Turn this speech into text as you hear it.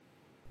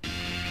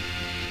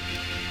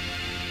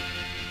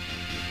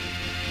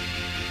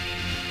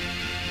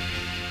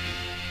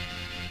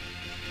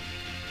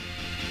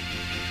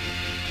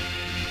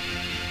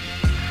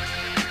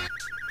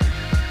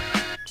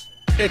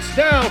It's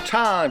now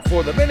time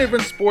for the Main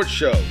Event Sports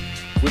Show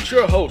with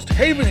your host,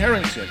 Haven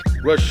Harrington,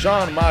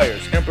 Rashawn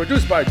Myers, and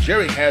produced by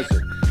Jerry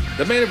Hazard.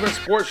 The Main Event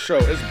Sports Show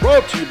is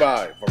brought to you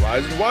by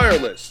Verizon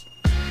Wireless,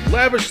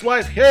 Lavish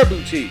Life Hair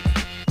Boutique,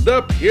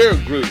 The Peer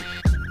Group.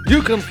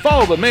 You can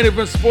follow the Main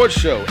Event Sports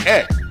Show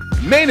at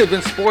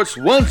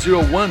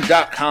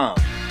maineventsports101.com.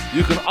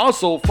 You can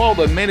also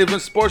follow the Main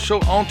Event Sports Show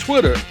on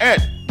Twitter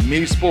at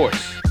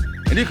MeSports.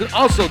 And you can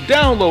also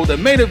download the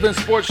Main Event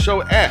Sports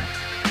Show app.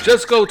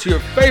 Just go to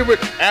your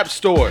favorite app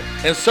store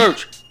and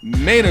search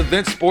Main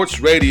Event Sports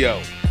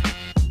Radio.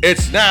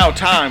 It's now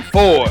time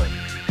for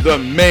the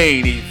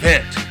main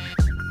event.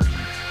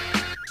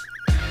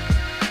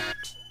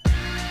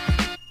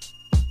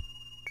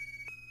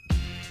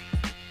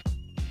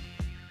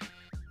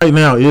 Right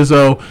now,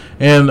 Izzo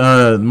and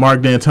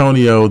Mark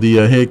D'Antonio,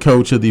 the head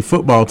coach of the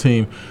football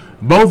team,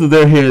 both of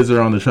their heads are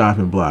on the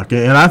chopping block.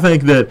 And I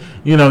think that,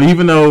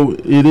 even though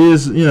it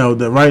is,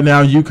 that right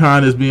now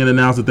UConn is being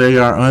announced that they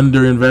are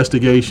under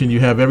investigation. You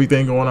have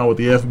everything going on with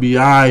the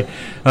FBI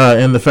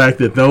and the fact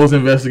that those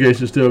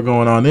investigations are still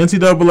going on. The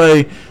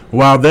NCAA,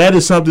 while that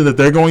is something that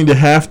they're going to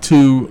have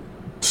to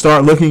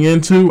start looking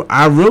into,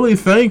 I really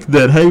think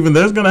that, Haven,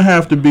 there's going to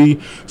have to be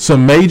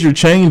some major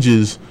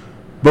changes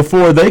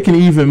before they can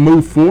even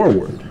move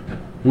forward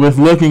with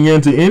looking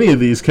into any of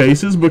these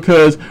cases,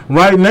 because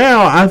right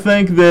now I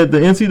think that the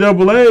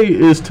NCAA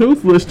is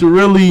toothless to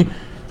really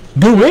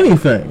do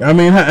anything. I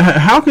mean,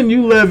 how can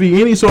you levy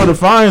any sort of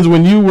fines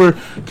when you were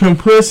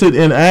complicit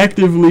in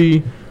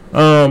actively,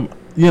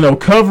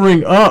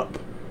 covering up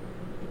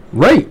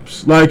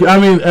rapes? Like, I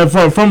mean,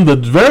 from the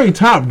very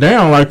top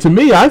down, like, to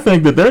me, I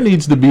think that there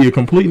needs to be a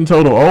complete and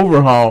total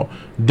overhaul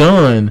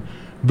done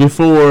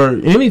before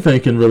anything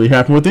can really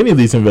happen with any of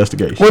these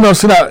investigations. Well, no,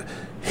 so now,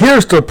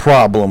 here's the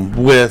problem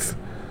with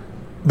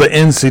the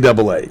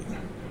NCAA.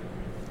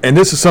 And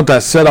this is something I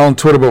said on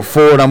Twitter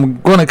before, and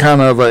I'm going to kind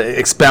of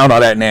expound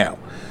on that now.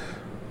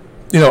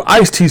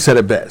 Ice-T said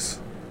it best.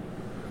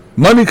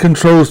 Money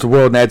controls the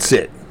world, and that's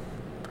it.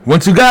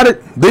 Once you got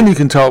it, then you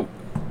can talk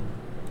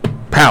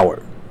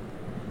power.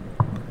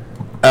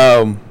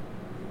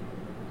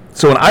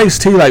 So when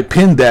Ice-T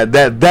pinned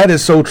that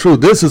is so true.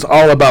 This is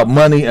all about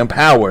money and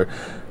power.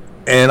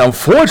 And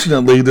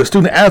unfortunately, the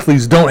student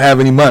athletes don't have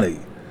any money.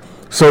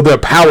 So they're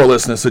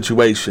powerless in a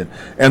situation.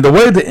 And the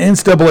way the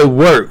NCAA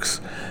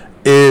works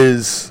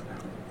is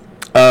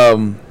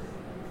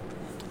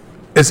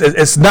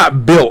it's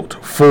not built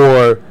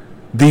for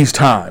these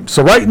times.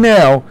 So right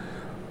now,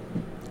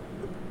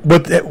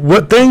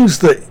 what things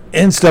the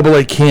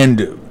NCAA can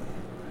do,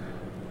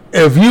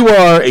 if you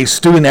are a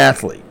student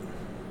athlete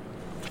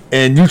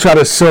and you try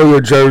to sell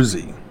your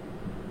jersey,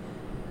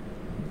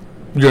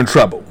 you're in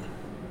trouble.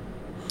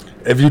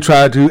 If you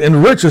try to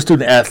enrich a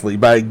student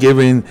athlete by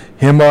giving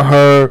him or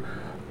her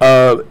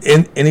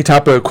any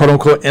type of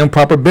quote-unquote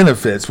improper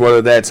benefits,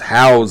 whether that's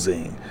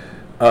housing,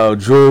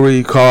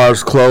 jewelry,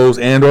 cars, clothes,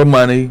 and or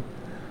money,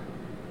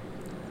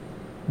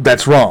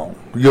 that's wrong.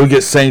 You'll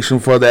get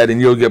sanctioned for that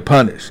and you'll get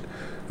punished.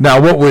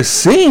 Now, what we're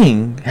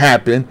seeing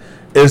happen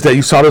is that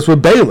you saw this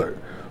with Baylor,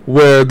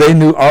 where they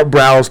knew Art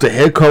Browse, the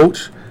head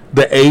coach,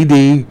 the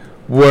AD,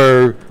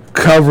 were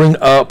covering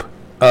up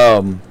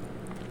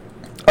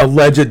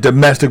alleged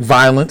domestic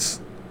violence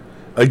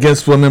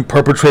against women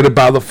perpetrated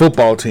by the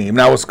football team.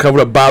 Now it's covered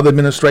up by the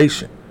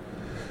administration.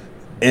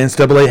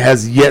 NCAA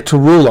has yet to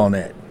rule on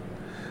that.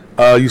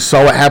 You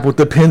saw what happened with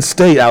the Penn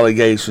State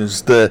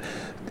allegations. The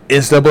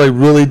NCAA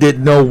really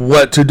didn't know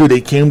what to do. They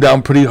came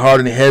down pretty hard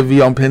and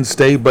heavy on Penn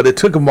State, but it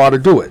took them a while to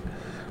do it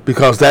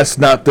because that's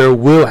not their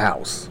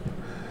wheelhouse.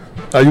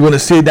 You're going to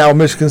see it now in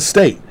Michigan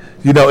State.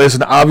 It's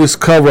an obvious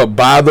cover-up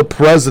by the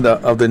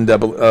president of the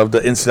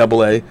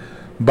NCAA,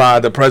 by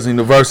the president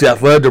of the university,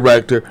 athletic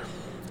director,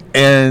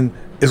 and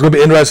it's going to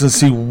be interesting to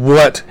see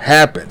what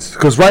happens.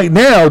 Because right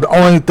now, the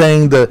only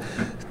thing the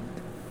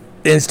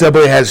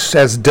NCAA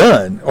has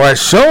done or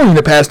has shown in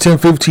the past 10,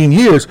 15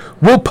 years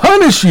will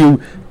punish you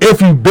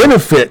if you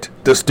benefit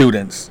the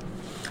students.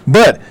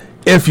 But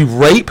if you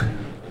rape,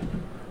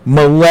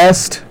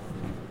 molest,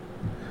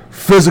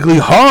 physically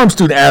harm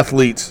student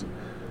athletes,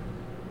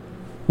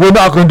 we're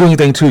not going to do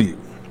anything to you.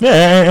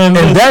 Yeah, and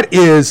that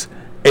is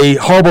a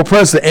horrible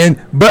precedent.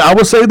 But I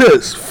will say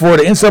this, for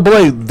the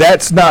NCAA,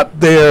 that's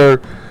not their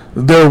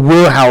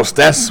wheelhouse.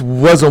 That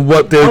wasn't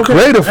what they're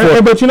created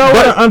for. But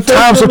what?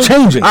 Times are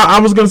changing. I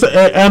was going to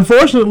say,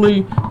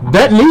 unfortunately,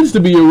 that needs to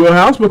be your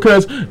wheelhouse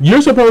because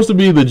you're supposed to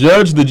be the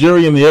judge, the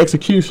jury, and the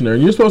executioner.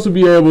 And you're supposed to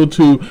be able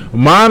to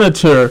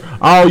monitor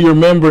all your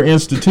member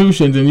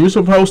institutions, and you're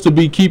supposed to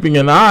be keeping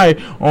an eye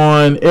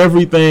on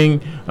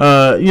everything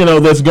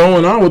that's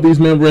going on with these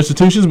member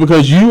institutions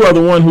because you are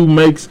the one who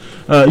makes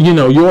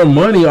your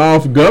money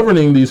off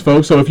governing these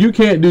folks. So if you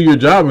can't do your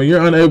job and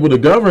you're unable to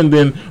govern,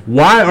 then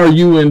why are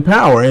you in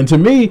power? And to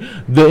me,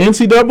 the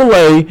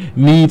NCAA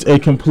needs a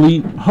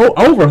complete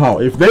overhaul.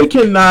 If they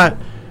cannot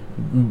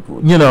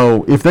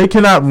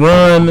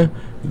run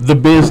the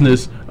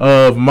business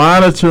of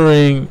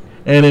monitoring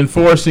and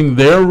enforcing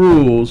their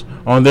rules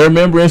on their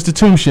member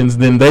institutions,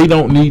 then they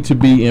don't need to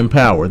be in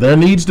power. There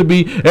needs to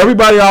be,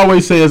 everybody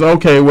always says,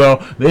 okay, well,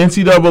 the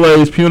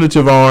NCAA's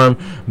punitive arm,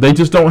 they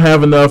just don't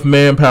have enough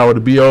manpower to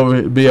be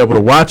able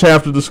to watch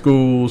after the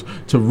schools,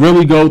 to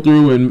really go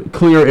through and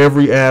clear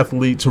every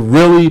athlete, to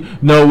really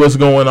know what's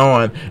going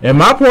on. And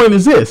my point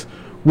is this: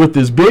 with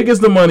as big as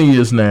the money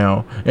is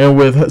now, and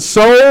with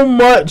so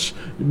much,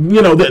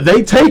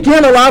 they take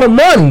in a lot of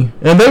money,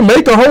 and they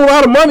make a whole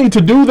lot of money to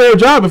do their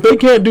job. If they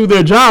can't do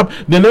their job,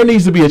 then there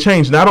needs to be a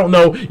change. Now, I don't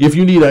know if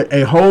you need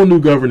a whole new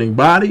governing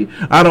body.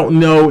 I don't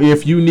know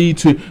if you need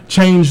to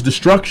change the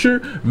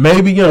structure.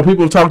 Maybe,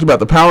 people have talked about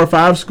the Power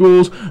 5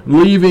 schools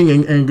leaving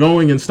and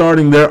going and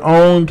starting their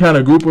own kind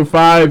of Group of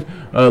 5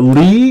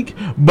 league,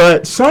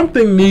 but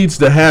something needs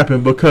to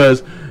happen,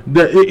 because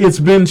it's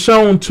been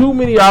shown too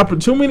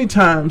many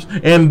times,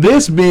 and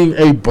this being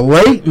a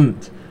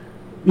blatant,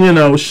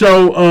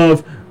 show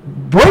of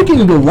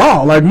breaking the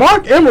law. Like,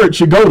 Mark Emmert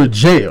should go to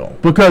jail,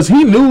 because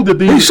he knew that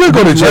he should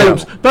go to jail.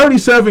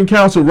 37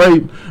 counts of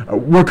rape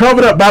were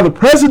covered up by the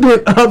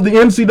president of the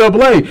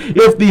NCAA.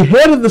 If the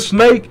head of the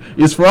snake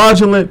is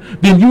fraudulent,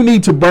 then you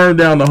need to burn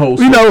down the whole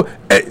snake.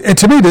 And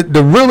to me,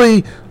 the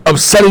really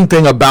upsetting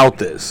thing about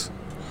this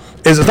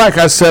is, like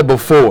I said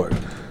before,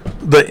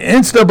 the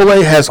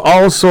NCAA has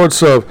all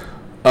sorts of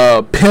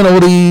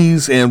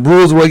penalties and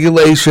rules and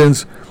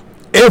regulations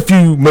if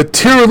you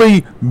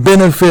materially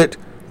benefit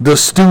the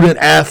student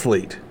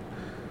athlete.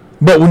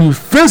 But when you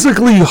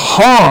physically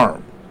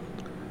harm,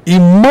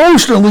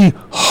 emotionally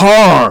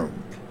harm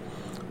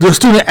the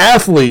student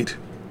athlete,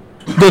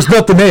 there's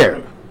nothing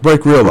there.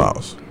 Break real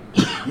laws.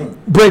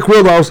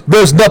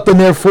 There's nothing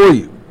there for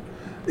you.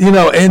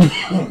 And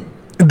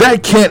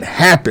that can't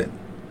happen.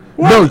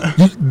 No,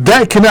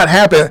 that cannot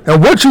happen.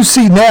 And what you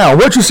see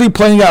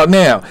playing out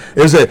now,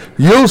 is that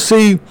you'll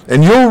see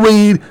and you'll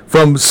read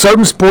from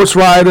certain sports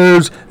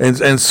writers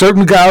and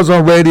certain guys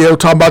on radio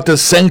talking about the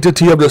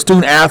sanctity of the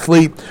student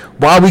athlete,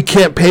 why we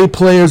can't pay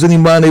players any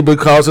money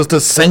because it's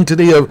the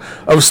sanctity of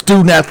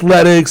student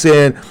athletics,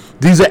 and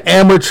these are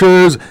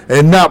amateurs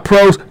and not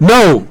pros.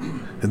 No,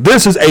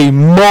 this is a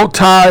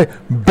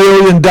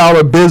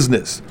multi-billion-dollar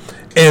business.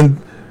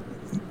 And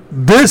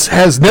this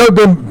has never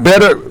been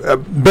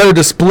better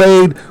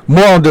displayed,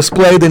 more on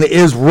display than it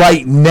is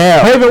right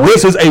now.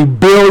 This is a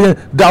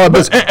billion-dollar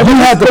business. You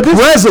have the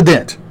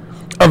president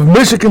of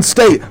Michigan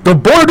State, the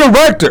board of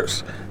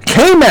directors,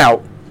 came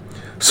out,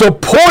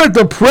 supported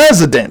the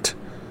president,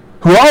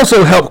 who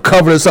also helped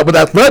cover this up with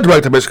athletic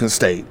director of Michigan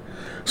State,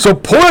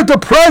 supported the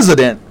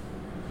president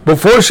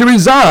before she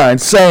resigned,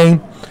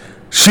 saying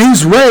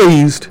she's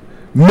raised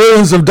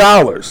millions of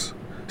dollars.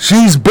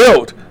 She's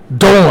built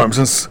dorms,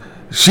 and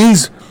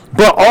she's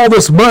brought all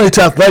this money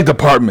to the athletic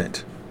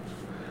department.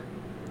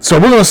 So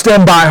we're going to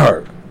stand by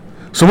her.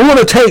 So we're going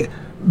to take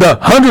the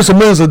hundreds of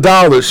millions of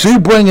dollars she's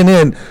bringing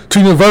in to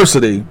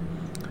university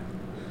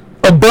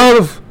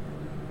above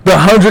the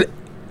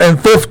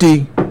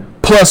 150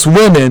 plus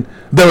women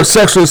that were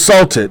sexually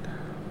assaulted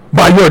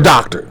by your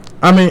doctor.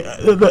 I mean,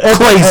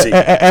 crazy.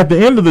 At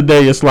the end of the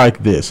day, it's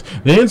like this.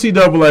 The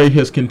NCAA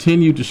has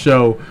continued to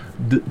show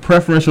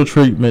preferential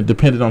treatment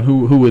depending on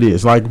who it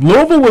is. Like,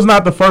 Louisville was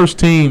not the first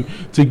team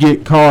to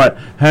get caught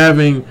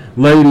having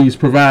ladies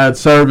provide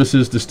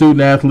services to student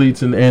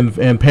athletes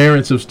and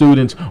parents of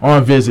students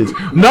on visits.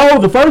 No,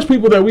 the first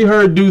people that we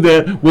heard do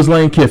that was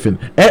Lane Kiffin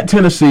at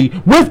Tennessee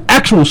with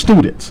actual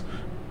students.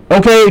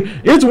 Okay,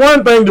 it's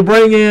one thing to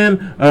bring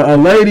in a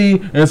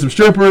lady and some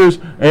strippers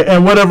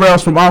and whatever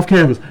else from off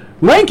campus.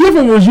 Lane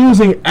Kiffin was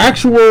using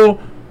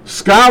actual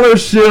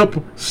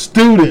scholarship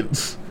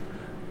students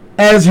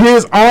as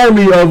his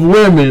army of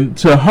women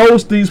to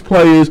host these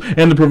players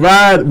and to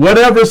provide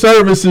whatever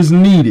services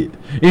needed,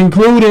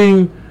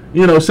 including,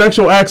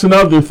 sexual acts and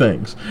other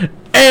things.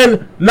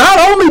 And not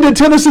only did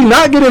Tennessee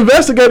not get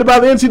investigated by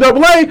the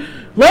NCAA,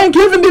 Lane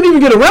Kiffin didn't even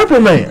get a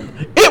reprimand.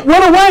 It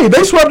went away.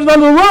 They swept it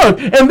under the rug.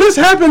 And this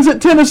happens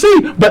at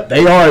Tennessee. But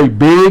they are a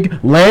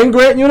big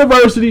land-grant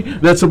university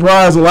that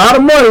supplies a lot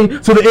of money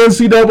to the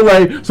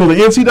NCAA. So the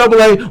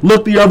NCAA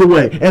looked the other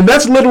way. And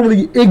that's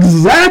literally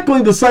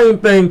exactly the same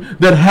thing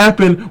that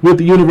happened with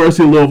the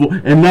University of Louisville,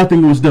 and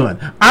nothing was done.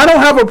 I don't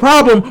have a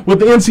problem with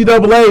the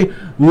NCAA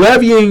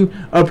levying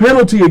a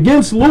penalty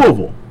against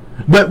Louisville.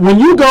 But when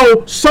you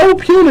go so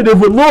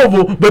punitive with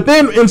Louisville, but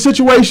then in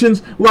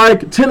situations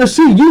like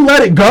Tennessee, you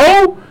let it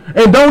go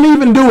and don't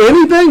even do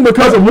anything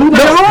because of who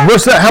they are?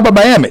 What's that? How about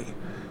Miami?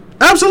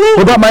 Absolutely.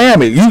 What about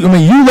Miami?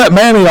 You let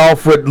Miami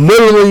off with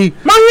literally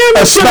Miami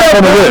a slap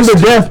on the wrist. The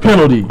death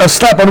penalty. A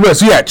slap on the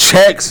wrist. You had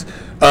checks.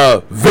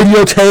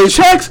 videotape.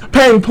 Checks,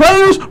 paying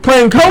players,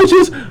 paying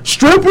coaches,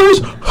 strippers,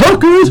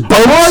 hookers,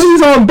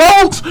 parties on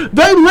boats.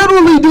 They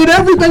literally did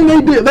everything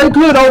they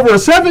could over a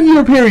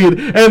 7-year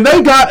period, and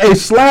they got a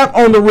slap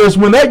on the wrist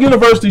when that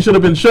university should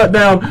have been shut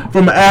down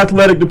from an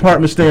athletic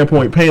department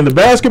standpoint. Paying the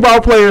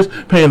basketball players,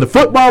 paying the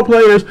football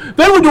players.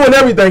 They were doing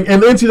everything,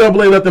 and the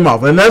NCAA let them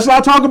off. And let's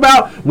not talk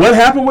about what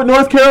happened with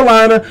North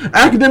Carolina,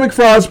 academic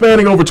fraud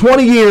spanning over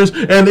 20 years,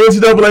 and the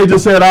NCAA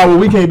just said, oh, well,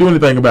 we can't do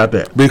anything about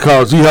that.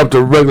 Because you helped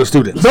the regular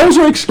students. Those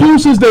are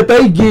excuses that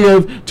they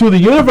give to the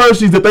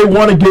universities that they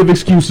want to give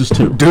excuses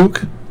to.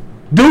 Duke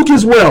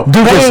as well.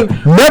 Duke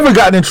has never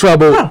gotten in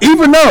trouble,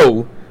 even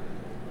though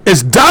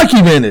it's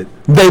documented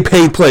they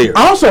paid players.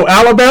 Also,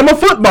 Alabama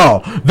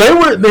football. They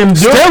were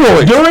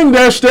steroids. During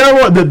their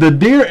steroid. The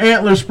deer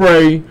antler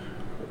spray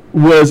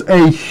was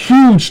a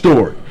huge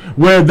story,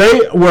 where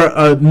they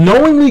were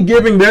knowingly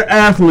giving their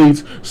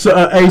athletes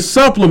a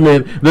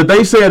supplement that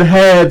they said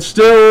had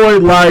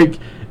steroid-like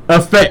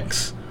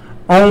effects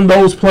on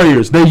those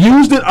players. They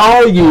used it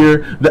all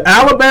year. The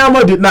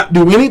Alabama did not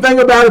do anything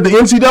about it. The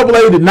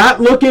NCAA did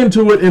not look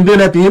into it, and then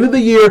at the end of the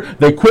year,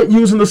 they quit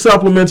using the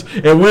supplements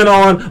and went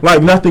on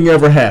like nothing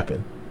ever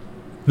happened.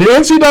 The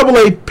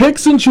NCAA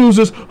picks and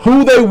chooses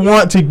who they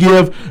want to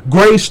give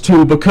grace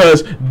to,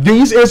 because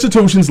these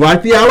institutions,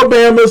 like the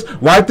Alabamas,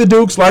 like the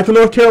Dukes, like the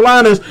North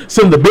Carolinas,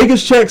 send the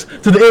biggest checks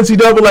to the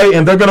NCAA,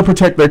 and they're going to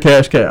protect their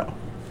cash cow.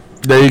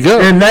 There you go.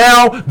 And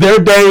now their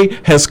day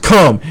has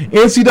come.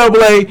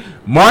 NCAA,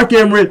 Mark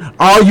Emmert,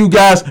 all you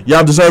guys,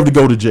 y'all deserve to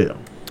go to jail.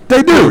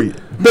 They do.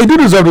 Period. They do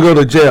deserve to go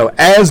to jail,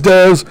 as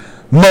does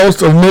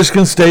most of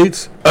Michigan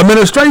State's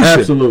administration.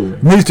 Absolutely.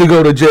 Needs to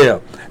go to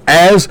jail,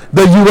 as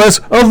the U.S.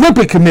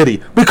 Olympic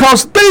Committee,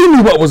 because they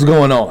knew what was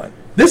going on.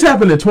 This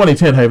happened in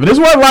 2010, Haven. This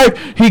wasn't like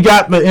he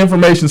got the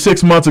information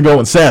 6 months ago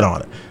and sat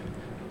on it.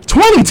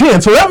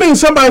 2010, so that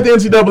means somebody at the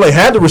NCAA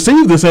had to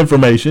receive this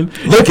information.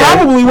 They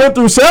probably went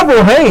through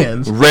several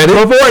hands read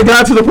it before it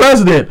got to the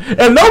president,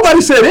 and nobody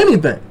said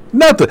anything.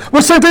 Nothing.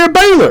 Well, same thing at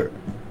Baylor.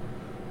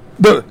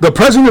 The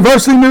president of the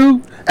university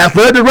knew,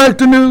 athletic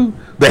director knew,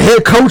 the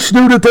head coach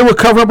knew that they were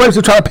covering up rape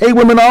to try to pay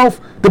women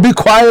off to be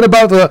quiet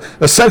about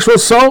the sexual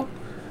assault.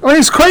 I mean,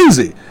 it's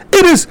crazy.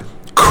 It is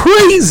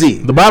crazy.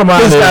 The bottom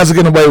line these is guys are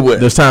getting away with.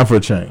 There's time for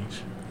a change.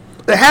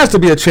 There has to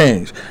be a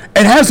change.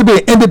 It has to be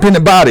an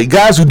independent body.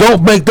 Guys who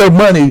don't make their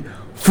money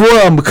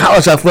from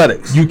college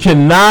athletics. You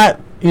cannot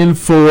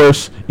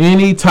enforce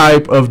any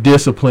type of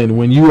discipline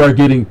when you are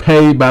getting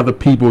paid by the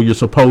people you're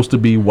supposed to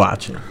be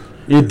watching.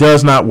 It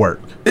does not work.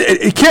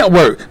 It can't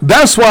work.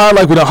 That's why,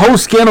 like, when the whole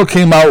scandal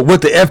came out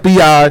with the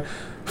FBI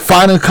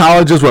finding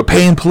colleges were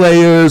paying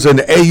players and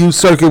the AU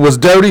circuit was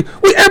dirty,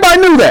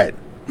 everybody knew that.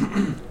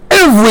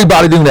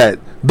 Everybody knew that.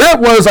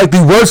 That was like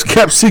the worst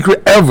kept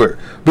secret ever,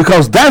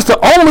 because that's the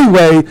only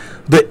way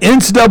the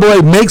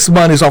NCAA makes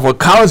money is off of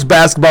college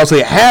basketball, so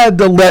they had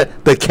to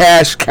let the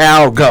cash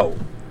cow go.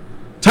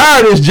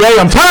 Tired of this, Jay.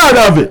 I'm tired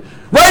of it.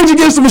 Rage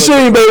Against the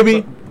Machine,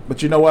 baby.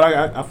 But you know what?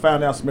 I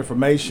found out some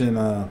information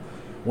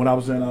when I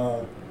was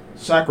in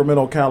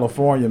Sacramento,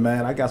 California,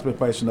 man. I got some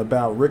information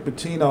about Rick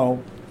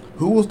Pitino,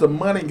 who was the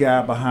money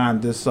guy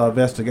behind this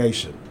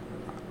investigation.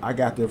 I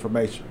got the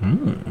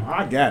information.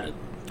 I got it.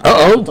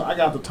 Uh-oh. I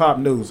got the top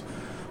news.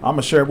 I'm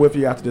going to share it with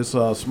you after this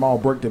small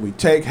break that we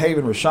take.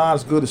 Haven, Rashawn,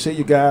 it's good to see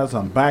you guys.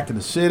 I'm back in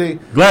the city.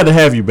 Glad to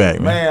have you back,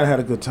 man. Man, I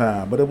had a good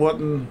time. But it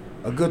wasn't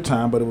a good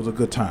time, but it was a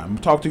good time. I'm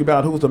talk to you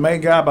about who's the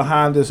main guy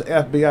behind this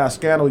FBI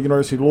scandal at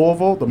University of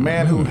Louisville, the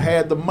man who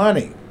had the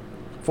money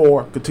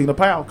for Katina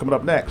Powell. Coming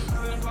up next.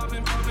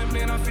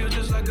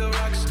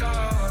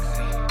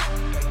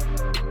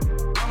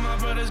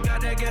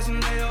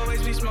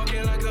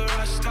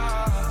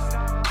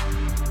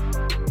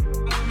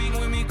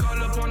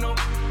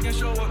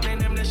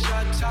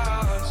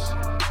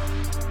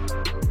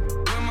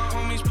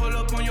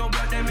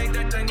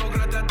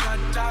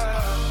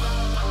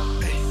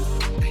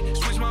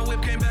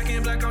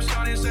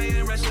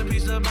 Saying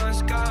recipes to my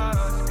sky.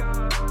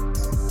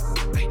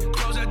 Hey,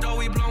 close that door,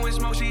 we blowing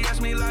smoke. She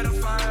asked me light a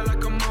fire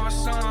like a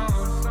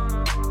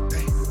Marsan.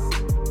 Hey,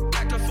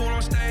 act a fool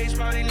on stage,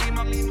 probably leave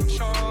my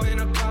show in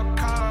a cop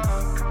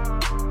car.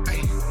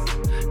 Hey,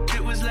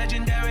 it was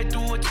legendary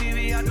through a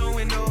TV out the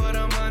window of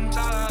the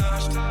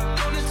montage.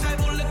 On the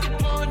table, lick a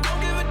porn,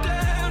 don't give a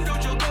damn.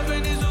 Don't your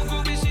girlfriend is a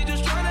groupie, she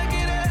just tryna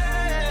get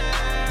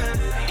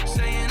in.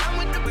 Saying I'm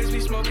with the bitch, we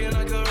smoking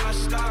like a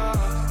Rasta.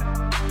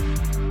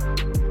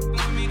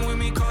 When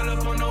we call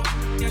up on no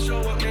and show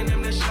up, man,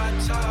 them the shot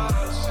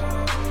toss.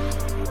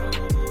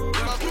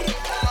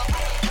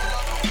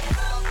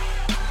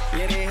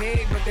 Yeah, they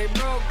hate, but they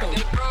broke them.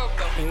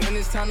 And when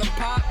it's time to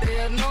pop, they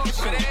have no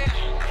show.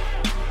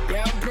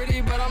 Yeah, I'm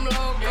pretty, but I'm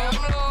loco.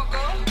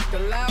 The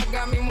loud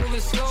got me moving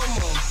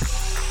slow-mo.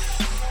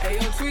 Hey,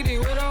 yo, Tweety,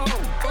 what up?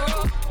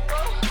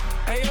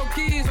 Hey, yo,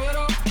 Keys, what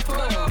up?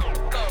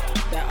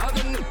 That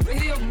other nigga,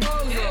 he a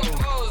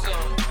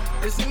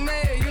bozo. It's a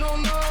mayor, you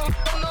don't know.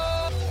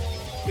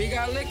 We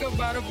got liquor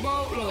by the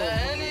boatload.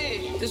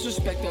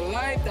 Disrespect the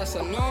life, that's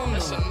a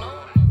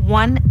no-no.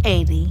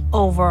 180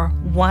 over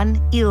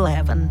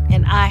 111,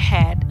 and I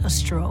had a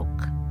stroke.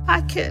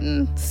 I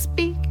couldn't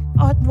speak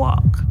or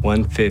walk.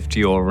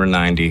 150 over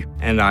 90,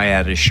 and I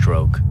had a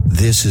stroke.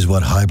 This is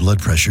what high blood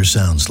pressure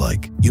sounds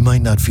like. You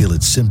might not feel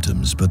its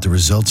symptoms, but the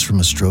results from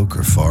a stroke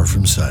are far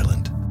from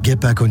silent. Get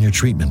back on your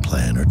treatment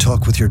plan or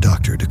talk with your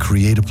doctor to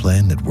create a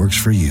plan that works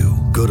for you.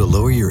 Go to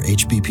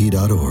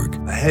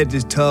loweryourhbp.org. Head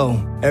to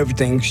toe,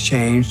 everything's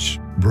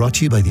changed. Brought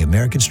to you by the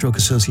American Stroke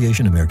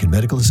Association, American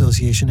Medical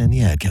Association, and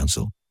the Ad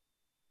Council.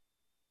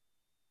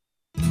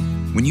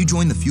 When you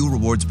join the Fuel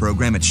Rewards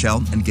program at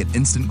Shell and get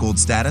instant gold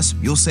status,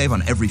 you'll save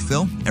on every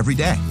fill, every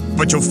day.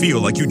 But you'll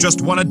feel like you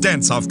just won a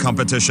dance-off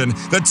competition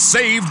that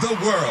saved the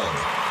world.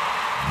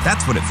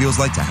 That's what it feels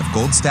like to have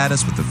gold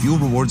status with the Fuel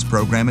Rewards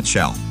program at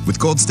Shell. With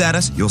gold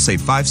status, you'll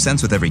save 5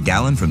 cents with every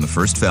gallon from the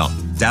first fill.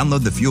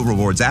 Download the Fuel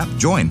Rewards app,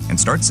 join, and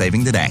start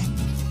saving today.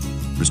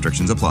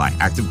 Restrictions apply.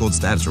 Active gold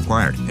status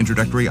required.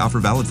 Introductory offer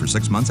valid for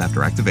 6 months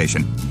after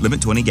activation.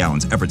 Limit 20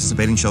 gallons at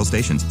participating Shell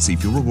stations. See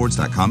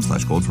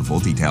fuelrewards.com/gold for full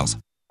details.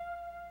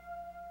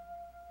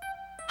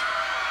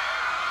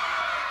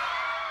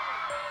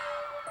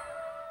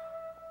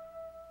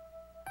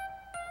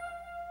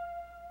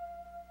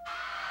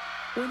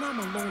 When I'm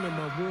alone in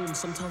my room,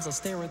 sometimes I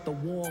stare at the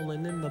wall,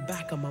 and in the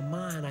back of my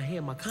mind, I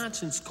hear my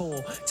conscience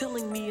call,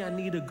 telling me I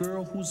need a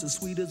girl who's as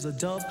sweet as a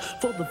dove.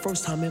 For the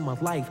first time in my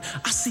life,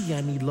 I see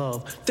I need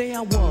love. There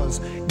I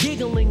was,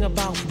 giggling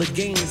about the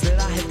games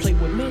that I had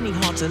played with many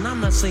hearts, and I'm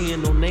not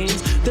saying no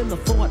names. Then the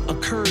thought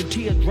occurred,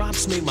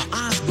 teardrops made my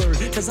eyes blur,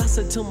 as I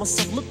said to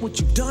myself, look what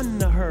you've done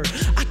to her.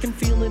 I can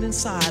feel it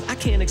inside, I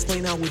can't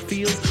explain how it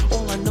feels.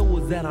 All I know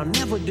is that I'm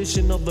never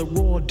dishing of the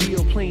raw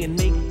deal, playing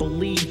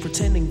make-believe,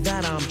 pretending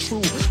that I'm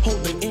true.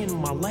 Holding in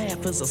my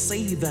laugh as I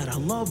say that I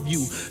love you,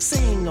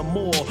 saying I'm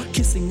more,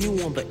 kissing you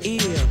on the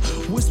ear,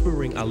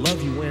 whispering I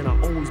love you and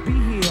I'll always be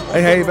here.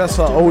 Hey, that's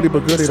an oldie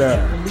but goodie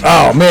there.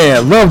 Oh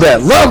man, love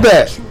that, love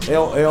that.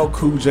 LL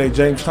Cool J,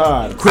 James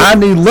Todd. I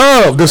Need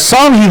Love, the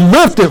song he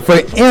lifted for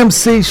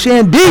MC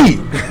Shandy.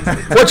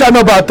 What y'all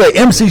know about that?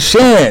 MC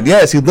Shan.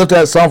 Yes, he lifted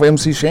that song for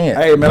MC Shan.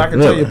 Hey man, I can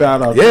tell you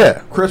about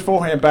yeah. Chris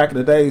Forehand back in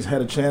the days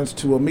had a chance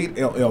to meet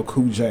LL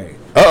Cool J.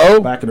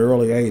 Back in the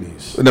early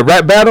 80s. In the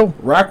rap battle?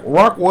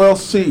 Rockwell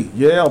C.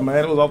 Yeah,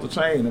 man. It was off the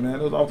chain, man.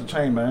 It was off the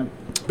chain, man.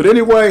 But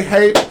anyway,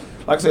 hey,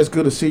 like I said, it's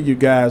good to see you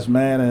guys,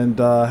 man.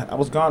 And I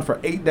was gone for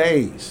 8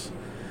 days.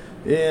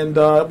 And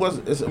it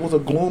was a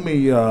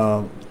gloomy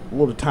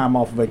little time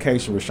off of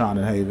vacation with Sean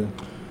and Haven.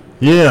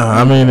 Yeah,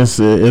 I mean it's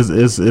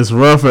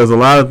rough. There's a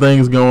lot of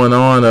things going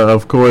on.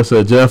 Of course,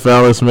 Jeff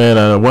Ellis,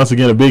 man. Once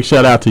again, a big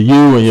shout out to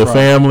you and your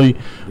family.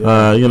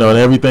 Yeah. And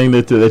everything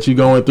that you're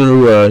going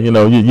through. You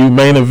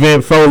main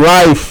event for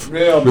life.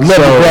 Yeah, we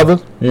love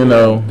you,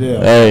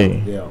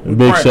 brother.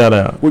 Big shout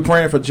out. We're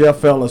praying for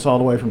Jeff Ellis all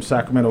the way from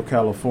Sacramento,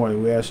 California.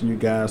 We're asking you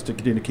guys to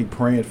continue to keep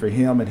praying for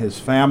him and his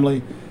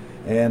family,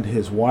 and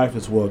his wife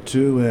as well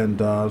too, and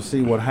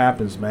see what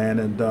happens, man.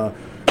 And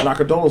our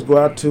condolences go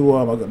out to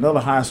another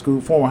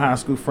former high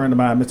school friend of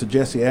mine, Mr.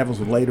 Jesse Evans,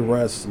 was laid to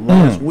rest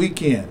last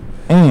weekend.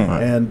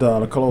 And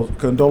the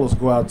condolences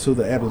go out to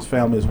the Evans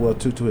family as well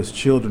too, to his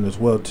children as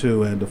well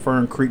too, and the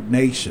Fern Creek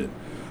Nation.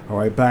 All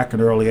right, back in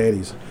the early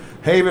 '80s.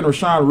 Haven,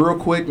 Rashawn, real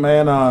quick,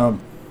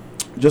 man.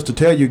 Just to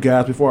tell you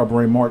guys before I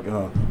bring Mark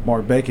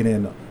Bacon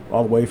in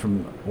all the way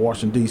from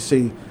Washington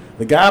D.C.,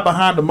 the guy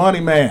behind the Money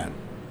Man,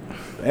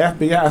 the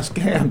FBI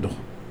scandal.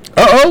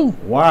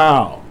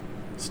 Wow,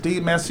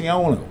 Steve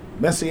Masiello,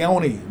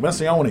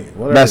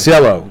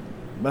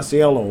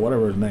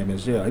 whatever his name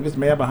is. Yeah, he was the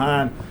man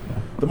behind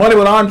the money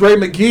with Andre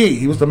McGee.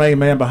 He was the main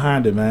man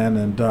behind it, man.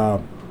 And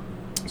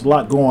there's a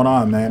lot going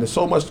on, man. There's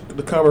so much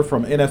to cover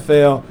from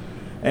NFL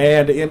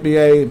and the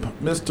NBA.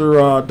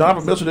 Mr.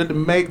 Donovan Mitchell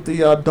didn't make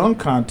the dunk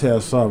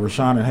contest,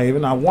 Rashawn and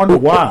Haven. I wonder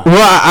why.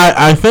 Well,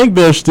 I think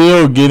they're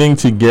still getting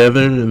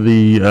together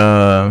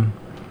the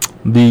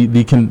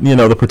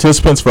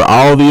participants for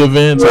all the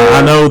events.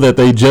 I know that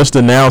they just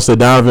announced that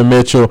Donovan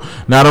Mitchell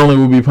not only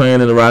will be playing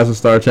in the Rising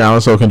Star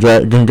Challenge, so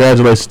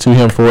congratulations to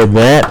him for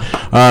that.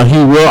 He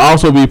will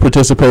also be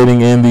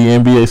participating in the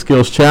NBA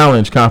Skills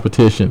Challenge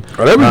competition.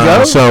 Oh, there we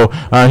go. So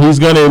he's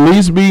going to at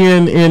least be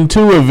in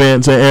 2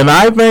 events, and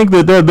I think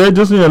that they're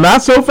just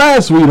not so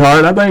fast,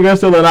 sweetheart. I think there's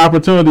still an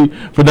opportunity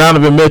for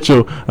Donovan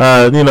Mitchell,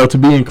 to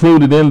be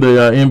included in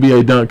the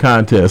NBA dunk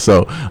contest.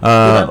 So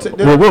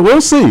we'll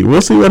see.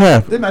 We'll see what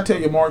happens. Didn't I tell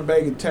you Mark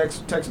Bacon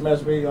text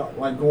messaged me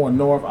like going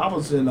north? I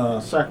was in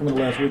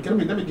Sacramento last week. Let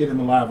me get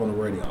him live on the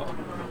radio.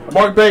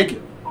 Mark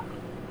Bacon.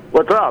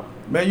 What's up?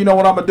 Man, you know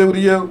what I'm going to do to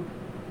you?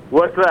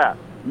 What's that?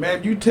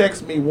 Man, you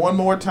text me one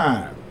more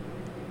time.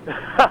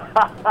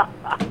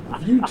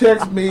 If you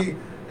text me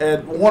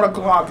at 1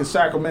 o'clock in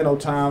Sacramento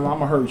time, I'm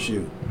going to hurt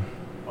you.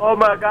 Oh,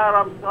 my God,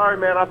 I'm sorry,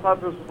 man. I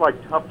thought this was like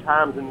Tough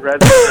Times in Red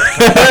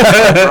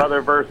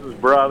brother versus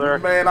brother.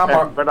 Man,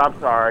 but I'm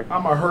sorry.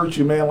 I'm going to hurt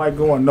you, man, like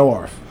going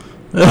north.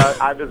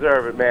 I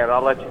deserve it, man.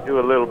 I'll let you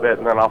do a little bit,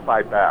 and then I'll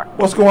fight back.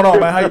 What's going on,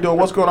 man? How you doing?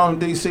 What's going on in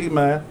D.C.,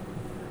 man?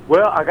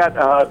 Well, I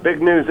got big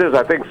news is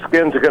I think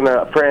Skins are going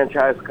to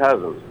franchise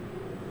Cousins.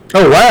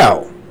 Oh,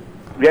 wow.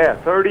 Yeah,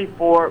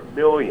 $34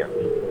 million.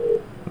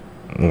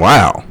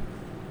 Wow.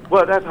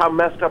 Well, that's how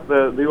messed up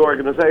the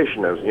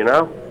organization is, you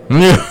know?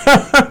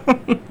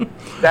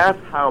 That's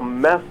how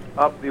messed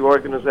up the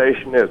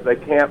organization is. They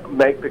can't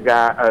make the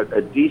guy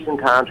a decent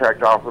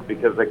contract offer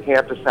because they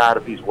can't decide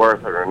if he's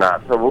worth it or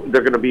not. So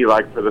they're going to be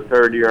like, for the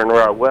third year in a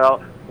row,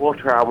 well, we'll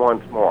try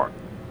once more,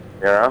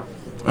 you know?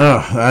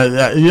 What's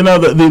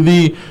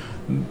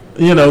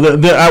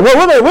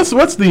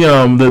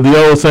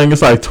the old saying?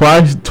 It's like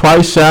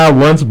twice shy,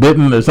 once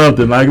bitten, or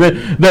something like that.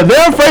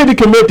 They're afraid to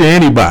commit to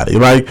anybody.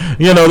 Like,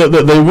 you know,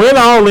 they went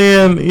all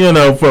in, you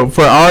know, for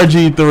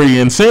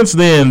RG3, and since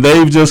then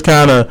they've just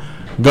kind of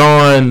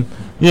gone,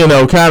 you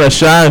know, kind of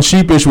shy and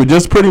sheepish with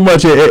just pretty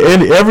much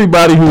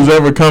everybody who's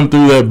ever come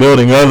through that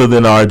building other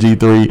than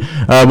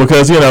RG3,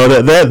 because, you know,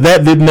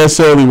 that didn't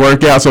necessarily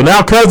work out. So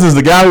now Cousins,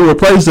 the guy who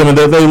replaced him and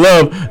that they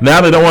love,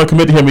 now they don't want to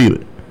commit to him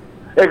either.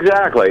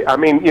 Exactly. I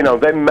mean, you know,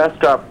 they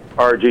messed up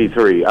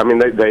RG3. I mean,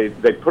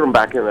 they put him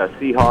back in that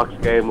Seahawks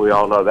game. We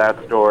all know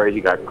that story. He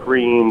got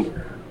creamed.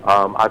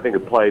 I think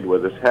he played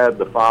with his head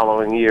the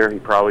following year. He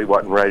probably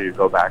wasn't ready to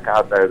go back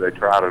out there. They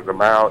trotted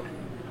him out.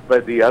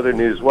 But the other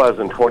news was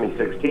in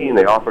 2016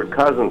 they offered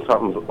Cousins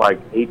something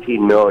like $18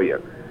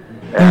 million.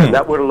 And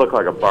that would have looked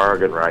like a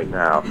bargain right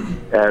now.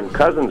 And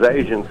Cousins'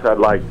 agent said,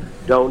 like,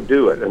 don't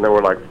do it. And there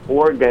were like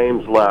 4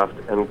 games left,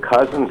 and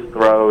Cousins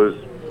throws,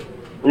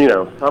 you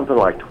know, something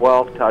like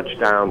 12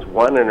 touchdowns,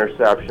 1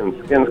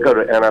 interception. Skins go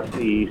to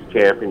NFC East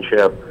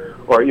Championship,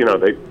 or, you know,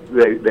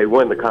 they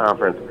win the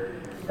conference.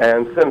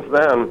 And since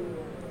then,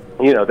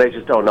 you know, they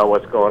just don't know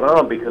what's going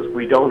on because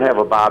we don't have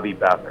a Bobby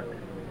Beathard.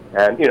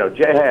 And, you know,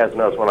 Jay Hayes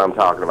knows what I'm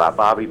talking about.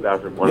 Bobby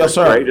Beathard, one of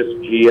the greatest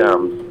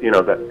GMs, you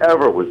know, that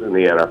ever was in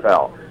the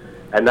NFL.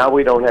 And now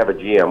we don't have a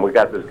GM. We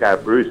got this guy,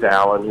 Bruce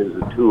Allen, who's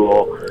a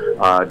tool,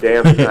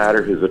 Dan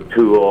Snyder, who's a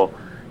tool.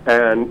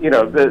 And, you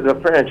know, the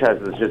franchise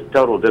is just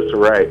total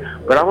disarray.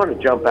 But I want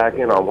to jump back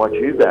in on what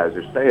you guys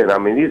are saying. I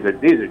mean, these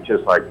are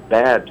just like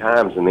bad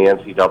times in the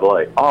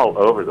NCAA, all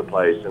over the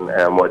place.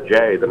 And what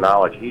Jay, the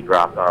knowledge he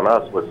dropped on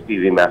us with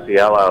Stevie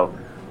Masiello,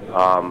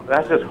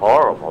 that's just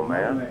horrible,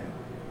 man.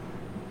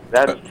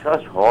 That's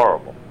just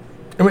horrible.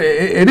 I mean,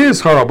 it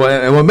is horrible.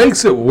 And what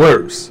makes it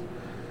worse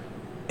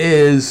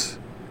is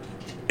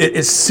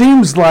it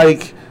seems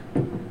like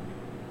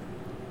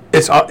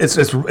it's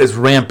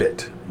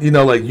rampant. You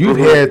know, like you've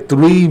had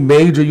 3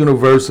 major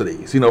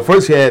universities. You know,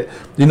 first you had,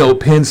 you know,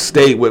 Penn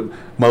State with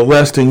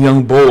molesting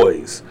young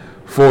boys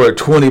for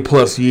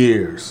 20-plus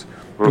years.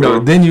 You know,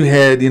 then you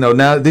had, you know,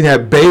 then you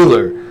had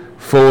Baylor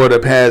for the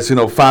past, you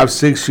know,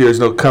 5-6 years,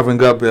 you know,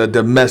 covering up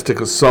domestic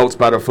assaults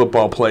by the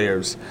football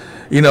players.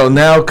 You know,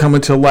 now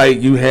coming to light,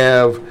 you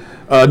have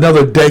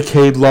another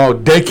decades-long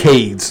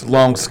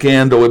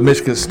scandal with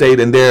Michigan State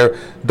and their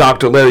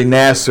Dr. Larry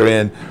Nassar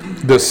and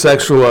the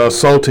sexual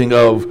assaulting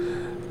of,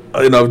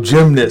 you know,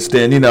 gymnasts,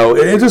 and, you know,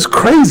 it's just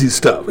crazy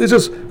stuff. It's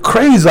just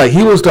crazy. Like,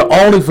 he was the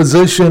only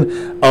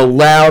physician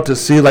allowed to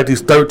see, like,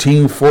 these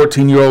 13,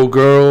 14-year-old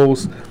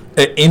girls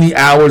at any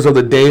hours of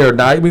the day or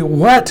night. I mean,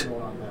 what?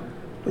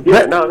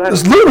 Yeah, no,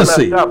 that's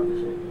lunacy. Messed up.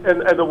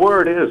 And the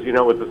word is, you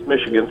know, with this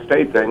Michigan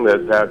State thing,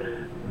 that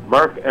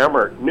Mark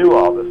Emmert knew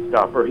all this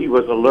stuff, or he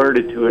was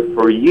alerted to it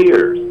for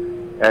years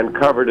and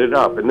covered it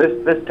up. And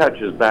this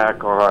touches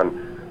back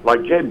on,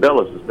 like, Jay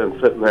Billis has been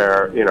sitting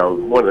there, you know,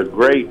 one of the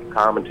great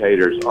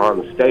commentators on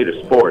the state of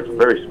sports, a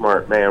very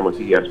smart man with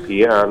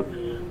ESPN,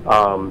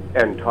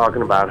 and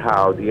talking about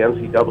how the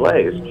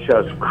NCAA is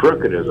just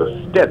crooked as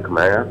a stick,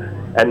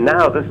 man. And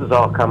now this is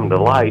all coming to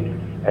light,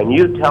 and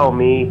you tell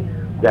me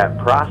that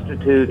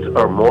prostitutes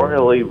are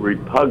morally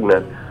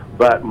repugnant,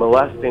 but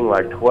molesting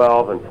like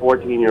 12 and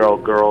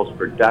 14-year-old girls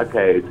for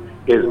decades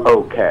is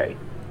okay.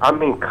 I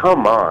mean,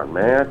 come on,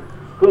 man.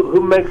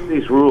 Who makes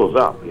these rules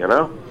up, you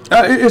know?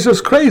 It's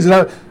just crazy.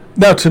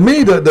 Now, to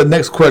me, the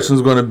next question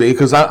is going to be,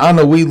 because I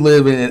know we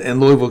live in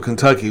Louisville,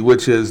 Kentucky,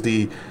 which is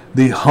the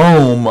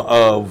home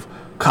of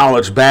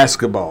college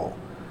basketball.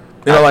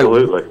 You know,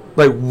 absolutely.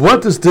 Like,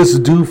 what does this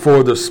do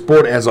for the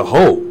sport as a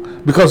whole?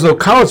 Because, you know,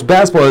 college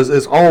basketball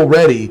is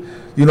already,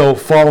 you know,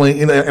 falling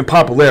in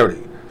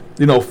popularity.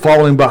 You know,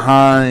 falling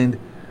behind,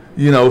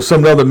 you know, some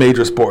of the other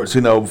major sports.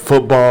 You know,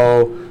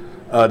 football,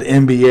 the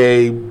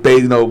NBA,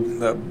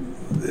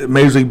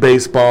 Major League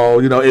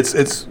Baseball. You know,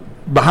 it's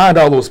behind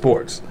all those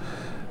sports,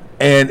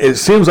 and it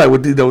seems like we,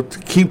 you know,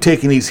 keep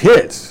taking these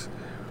hits.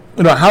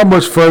 You know, how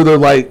much further,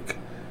 like,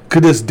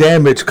 could this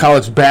damage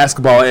college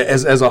basketball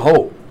as a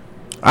whole?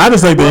 I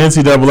just think the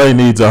NCAA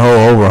needs a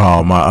whole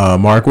overhaul.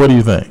 Mark, what do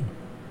you think?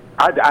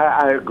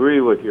 I agree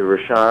with you,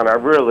 Rashawn. I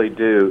really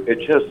do.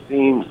 It just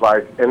seems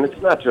like, and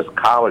it's not just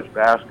college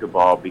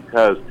basketball,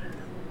 because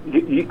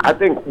I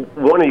think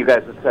one of you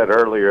guys has said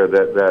earlier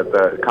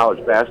that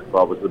college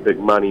basketball was the big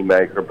money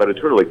maker, but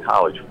it's really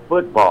college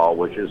football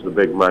which is the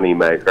big money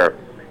maker.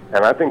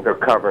 And I think they're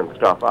covering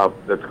stuff up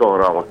that's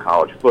going on with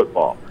college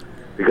football,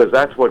 because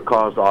that's what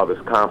caused all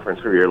this conference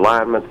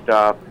realignment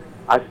stuff.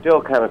 I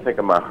still kind of think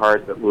in my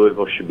heart that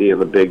Louisville should be in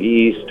the Big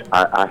East.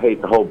 I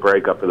hate the whole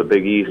breakup of the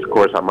Big East. Of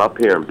course, I'm up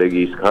here in Big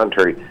East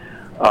country.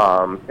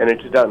 And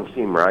it just doesn't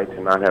seem right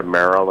to not have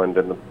Maryland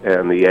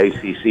and the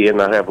ACC and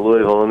not have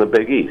Louisville in the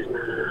Big East.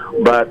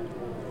 But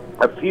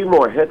a few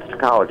more hits to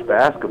college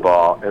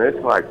basketball, and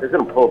it's like they're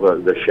going to pull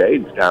the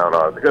shades down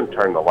on it. They're going to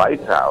turn the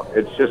lights out.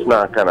 It's just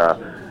not going to,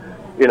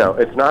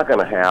 it's not going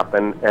to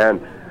happen.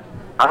 And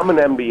I'm an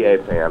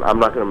NBA fan. I'm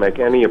not going to make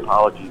any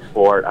apologies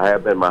for it. I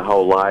have been my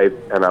whole life,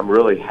 and I'm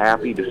really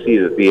happy to see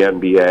that the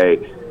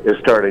NBA is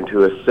starting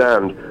to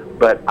ascend.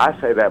 But I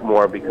say that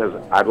more because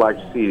I'd like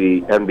to see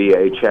the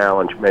NBA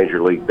challenge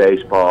Major League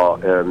Baseball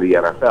and the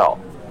NFL.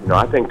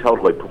 I think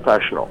totally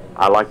professional.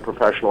 I like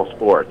professional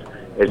sports.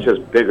 It's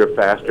just bigger,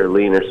 faster,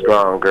 leaner,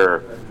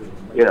 stronger.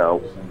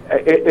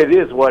 It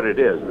is what it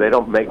is. They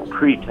don't make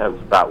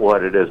pretense about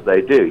what it is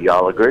they do.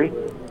 Y'all agree?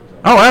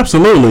 Oh,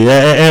 absolutely,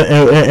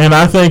 and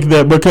I think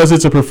that because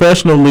it's a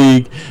professional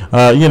league,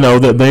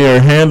 that they are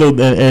handled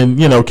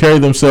and carry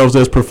themselves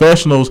as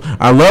professionals.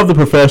 I love the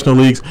professional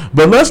leagues,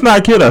 but let's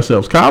not kid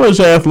ourselves.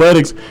 College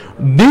athletics,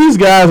 these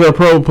guys are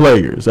pro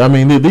players. I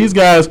mean, these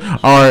guys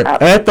are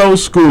at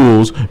those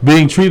schools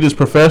being treated as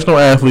professional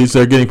athletes.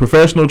 They're getting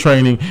professional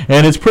training,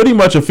 and it's pretty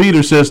much a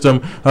feeder system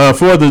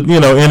for the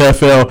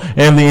NFL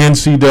and the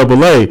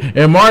NCAA.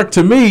 And Mark,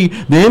 to me,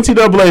 the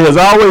NCAA has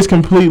always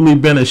completely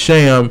been a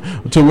sham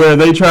to where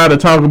they try to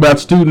talk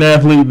about student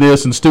athlete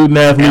this and student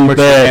athlete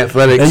that,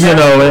 athletics.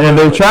 And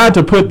they've tried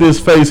to put this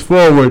face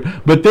forward,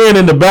 but then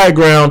in the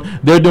background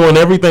they're doing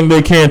everything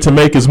they can to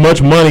make as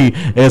much money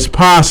as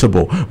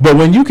possible. But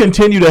when you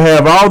continue to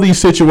have all these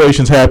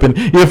situations happen,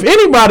 if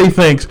anybody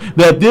thinks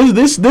that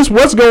this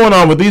what's going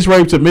on with these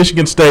rapes at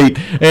Michigan State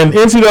and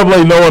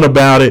NCAA knowing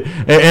about it,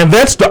 and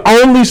that's the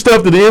only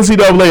stuff that the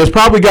NCAA has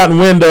probably gotten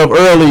wind of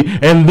early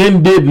and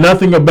then did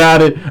nothing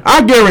about it,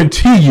 I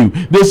guarantee you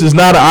this is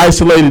not an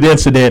isolated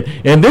incident.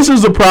 And this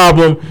is a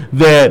problem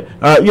that,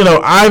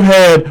 I've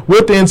had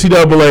with the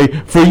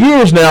NCAA for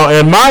years now.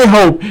 And my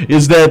hope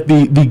is that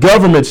the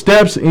government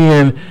steps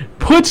in,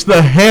 puts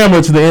the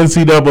hammer to the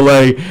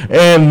NCAA,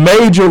 and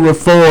major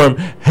reform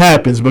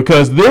happens,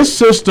 because this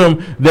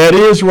system that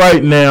is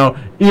right now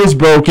is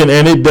broken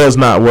and it does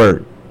not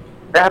work.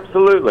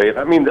 Absolutely.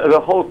 I mean,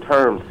 the whole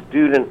term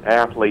student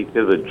athlete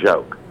is a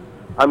joke.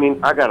 I mean,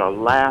 I got to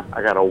laugh.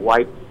 I got to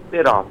wipe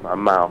spit off my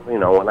mouth,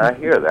 when I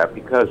hear that,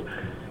 because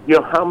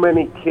how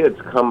many kids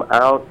come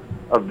out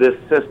of this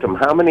system?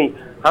 How many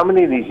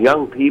of these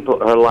young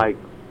people are like,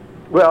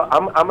 well,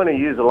 I'm going to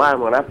use a line.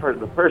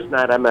 The first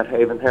night I met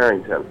Haven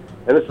Harrington,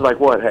 and this is like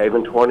what,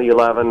 Haven,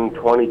 2011,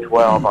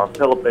 2012, on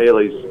Philip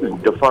Bailey's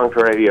defunct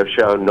radio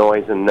show,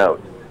 Noise and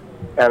Notes.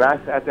 And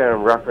I sat there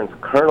and referenced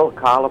Colonel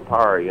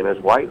Calipari in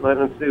his white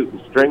linen suit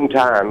and string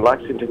tie in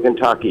Lexington,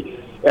 Kentucky.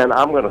 And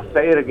I'm going to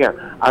say it again.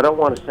 I don't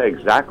want to say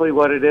exactly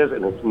what it is,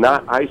 and it's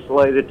not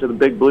isolated to the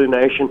Big Blue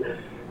Nation,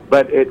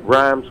 but it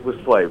rhymes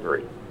with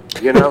slavery.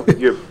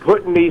 You're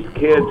putting these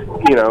kids,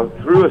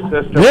 through a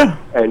system,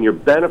 and you're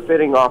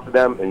benefiting off of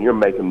them, and you're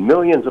making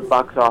millions of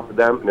bucks off of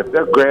them. And if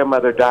their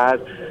grandmother dies,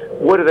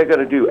 what are they going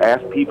to do?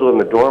 Ask people in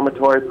the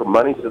dormitory for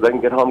money so they can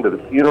get home to the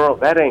funeral?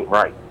 That ain't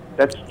right.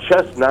 That's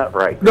just not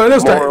right. No,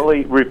 that's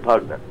morally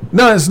repugnant.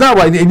 No, it's not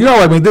right. And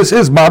this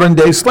is modern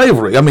day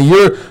slavery. I mean,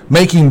 you're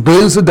making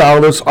billions of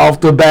dollars off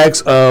the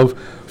backs of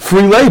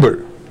free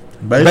labor.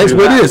 That's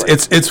what it is.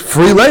 It's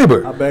free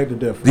labor. I beg to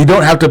differ. You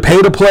don't have to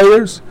pay the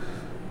players.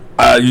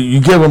 You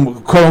give them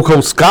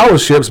quote-unquote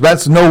scholarships, but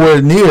that's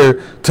nowhere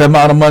near the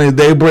amount of money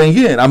they bring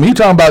in. I mean, you're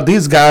talking about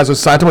these guys are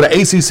signed. The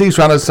ACC's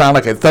trying to sign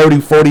like a $30,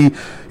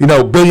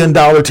 $40, billion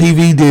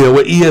TV deal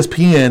with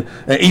ESPN,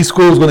 and each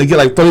school's going to get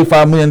like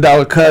 $35 million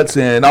cuts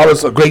and all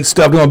this great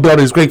stuff. They're going to build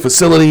these great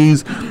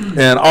facilities,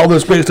 and all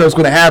this great stuff's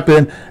going to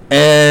happen.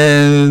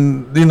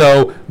 And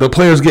the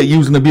players get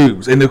used and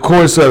abused. And of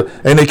course,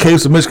 in the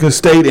case of Michigan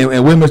State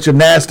and women's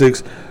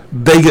gymnastics,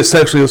 they get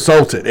sexually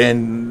assaulted,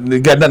 and they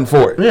got nothing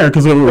for it. Yeah,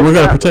 because we're going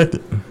to protect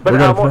it. But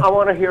I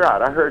want to hear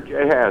out. I heard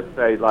Jay Haas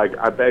say,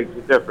 I beg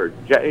to differ.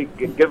 Jay,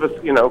 give us,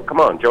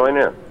 come on, join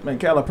in. Man,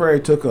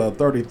 Calipari took a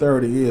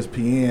 30-30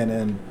 ESPN,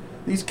 and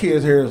these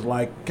kids here is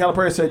like,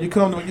 Calipari said, you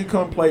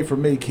come play for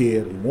me,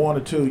 kid. 1 or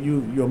 2,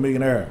 you're a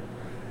millionaire.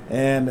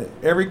 And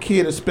every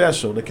kid is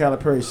special, that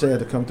Calipari said,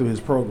 to come through his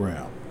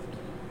program.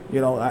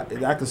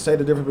 I could say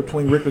the difference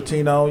between Rick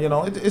Pitino.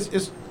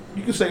 It's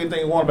you can say anything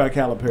you want about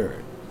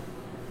Calipari.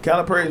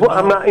 Well,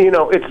 I'm not.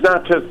 It's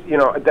not just.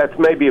 That's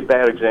maybe a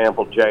bad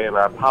example, Jay, and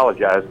I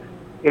apologize.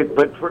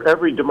 But for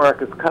every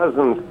DeMarcus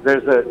Cousins,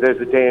 there's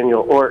a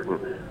Daniel Orton.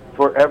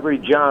 For every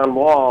John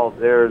Wall,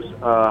 there's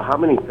how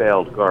many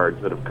failed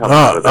guards that have come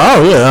out of that?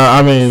 Oh yeah,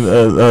 I mean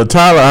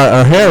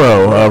Tyler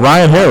Harrow,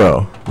 Ryan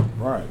Harrow.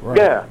 Right.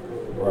 Yeah.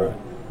 Right.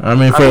 I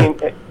mean,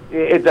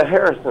 the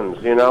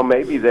Harrisons.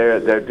 Maybe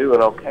they're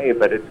doing okay,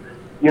 but it's.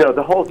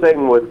 The whole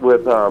thing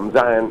with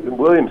Zion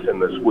Williamson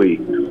this week,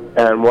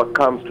 and what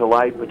comes to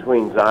light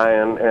between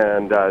Zion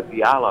and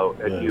Diallo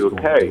at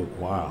UK.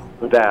 Wow.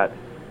 That,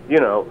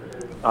 Diallo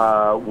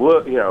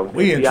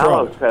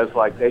says,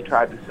 they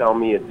tried to sell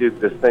me at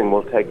Duke this thing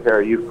will take care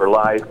of you for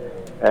life,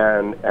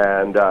 and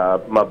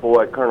my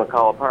boy Colonel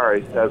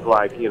Calipari says,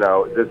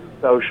 this is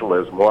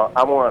socialism. Well,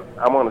 I want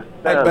to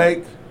send.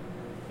 Hey,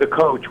 the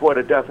coach what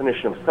a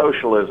definition of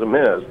socialism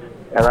is.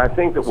 And I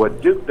think that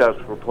what Duke does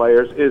for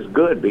players is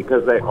good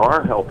because they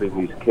are helping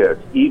these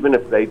kids, even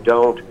if they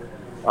don't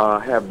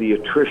have the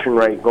attrition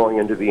rate going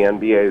into the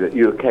NBA that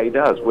UK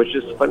does, which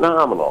is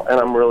phenomenal, and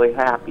I'm really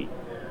happy.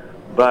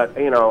 But,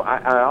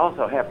 I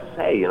also have to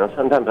say,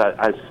 sometimes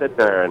I sit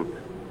there and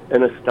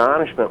in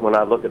astonishment when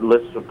I look at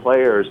lists of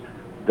players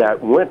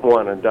that went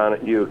one and done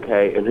at UK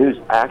and who's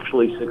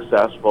actually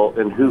successful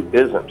and who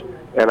isn't.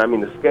 And, I mean,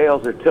 the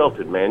scales are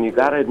tilted, man. You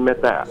got to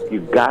admit that.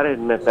 You've got to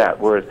admit that.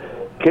 Whereas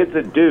kids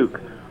at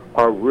Duke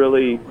are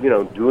really,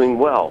 doing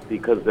well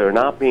because they're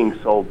not being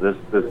sold this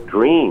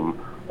dream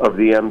of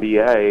the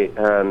NBA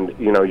and,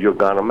 you're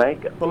going to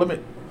make it. But let me,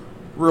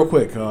 real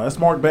quick, that's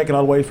Mark Bacon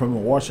all the way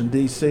from Washington,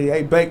 D.C.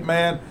 Hey, Bake,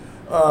 man,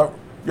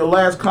 your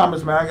last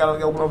comments, man. I got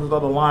to open up this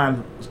other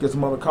line. Let's get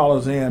some other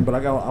callers in, but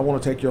I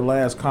want to take your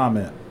last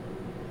comment.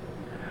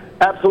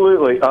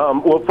 Absolutely.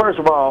 Well, first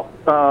of all,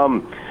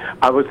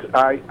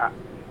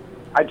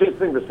 I just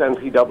think this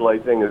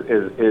NCAA thing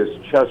is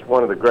just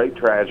one of the great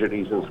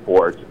tragedies in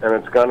sports, and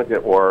it's going to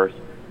get worse,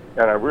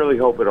 and I really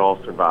hope it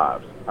all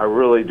survives. I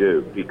really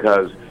do,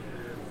 because,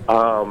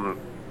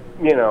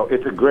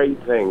 it's a great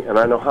thing, and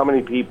I know how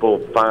many people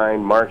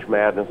find March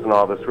Madness and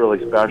all this really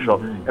special,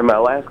 and my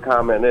last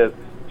comment is,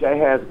 Jay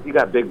you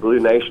got Big Blue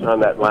Nation on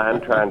that line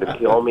trying to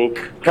kill me.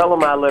 Tell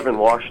them I live in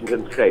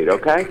Washington State,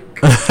 okay?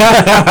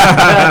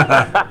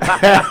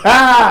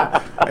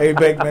 Hey,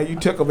 Bake, man, you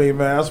tickle me,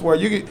 man. I swear,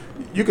 you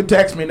can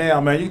text me now,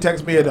 man. You can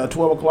text me at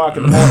 12 o'clock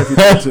in the morning if you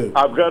want to.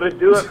 I'm going to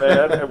do it,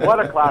 man, at 1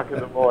 o'clock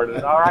in the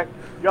morning. All right?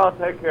 Y'all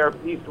take care.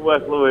 Peace to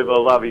West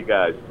Louisville. Love you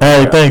guys.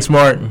 Hey, thanks,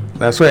 Mark.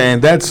 That's right,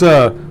 and that's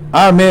our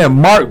man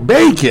Mark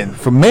Bacon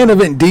from Main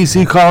Event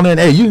DC calling in.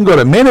 Hey, you can go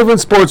to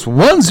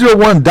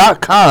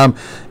maineventsports101.com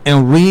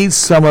and read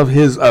some of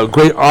his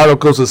great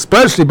articles,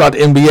 especially about the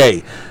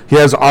NBA. He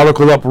has an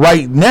article up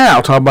right now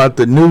talking about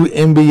the new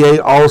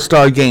NBA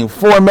All-Star Game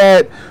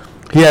format.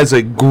 He has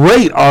a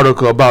great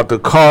article about the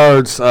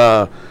Cards'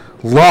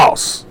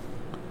 loss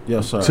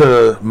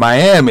to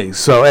Miami.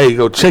 So, hey,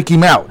 go check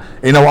him out.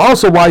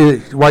 Also, while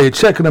you're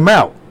checking him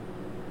out,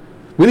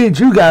 we need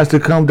you guys to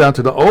come down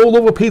to the Old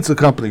Over Pizza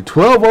Company,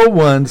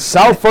 1201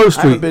 South 1st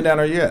Street. I haven't been down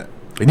there yet.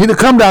 You need to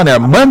come down there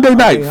Monday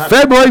night,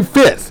 February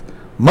 5th.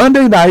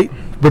 Monday night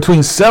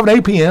between 7 and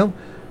 8 p.m.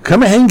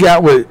 Come and hang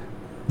out with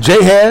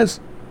Jay Haz,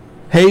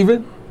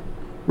 Haven,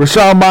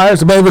 Rashawn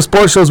Myers, the Main Event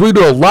Sports Shows. We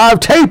do a live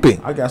taping.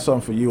 I got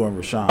something for you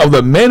and Rashawn. Of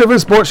the Main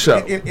Event Sports Show.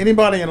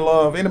 Anybody in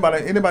love?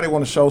 Anybody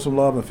want to show some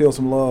love and feel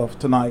some love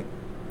tonight?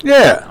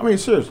 Yeah. I mean,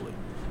 seriously.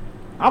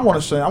 I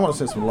want to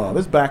send some love.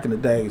 It's back in the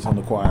days on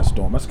the Quiet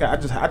Storm. I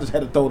just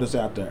had to throw this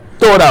out there.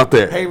 Throw it out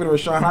there. Haven and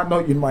Rashawn, I know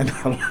you might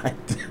not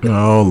like this.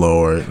 Oh,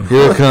 Lord.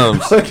 Here it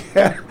comes.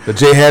 The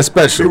J Has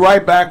Special. Be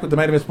right back with the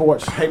Main Event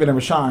Sports. Haven and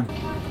Rashawn.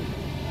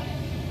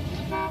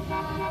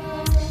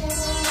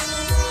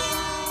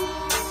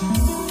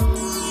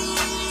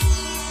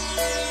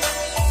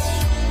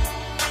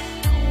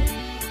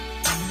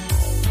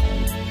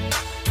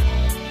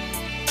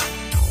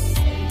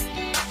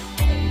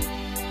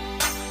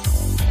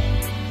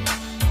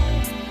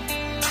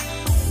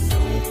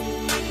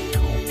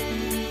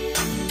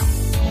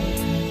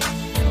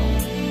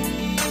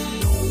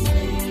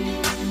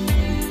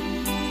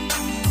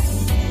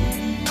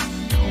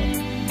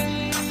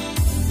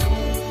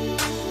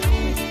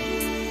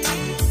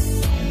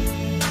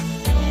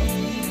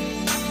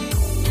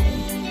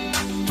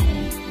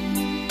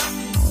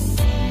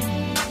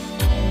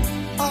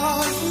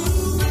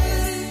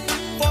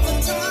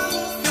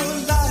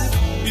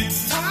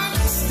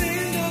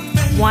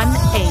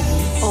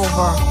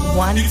 over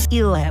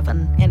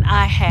 111 and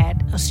I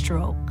had a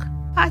stroke.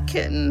 I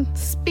couldn't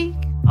speak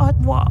or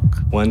walk.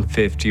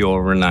 150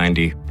 over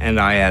 90 and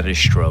I had a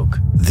stroke.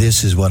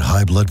 This is what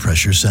high blood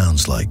pressure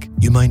sounds like.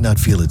 You might not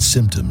feel its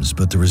symptoms,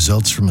 but the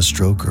results from a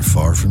stroke are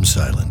far from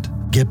silent.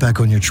 Get back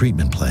on your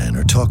treatment plan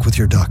or talk with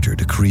your doctor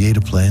to create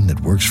a plan that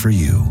works for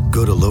you.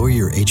 Go to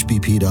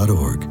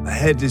loweryourhbp.org.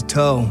 Head to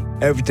toe,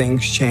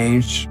 everything's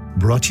changed.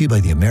 Brought to you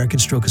by the American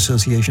Stroke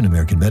Association,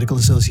 American Medical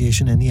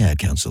Association, and the Ad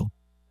Council.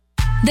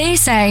 They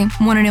say,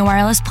 want a new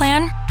wireless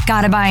plan?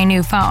 Gotta buy a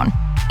new phone.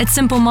 At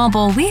Simple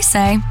Mobile, we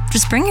say,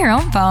 just bring your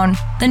own phone.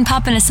 Then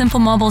pop in a Simple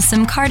Mobile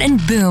SIM card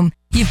and boom,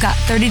 you've got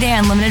 30-day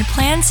unlimited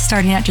plans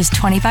starting at just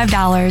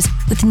 $25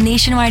 with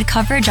nationwide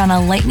coverage on a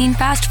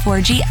lightning-fast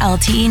 4G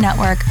LTE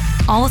network,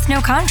 all with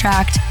no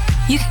contract.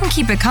 You can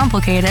keep it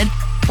complicated,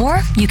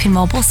 or you can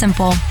mobile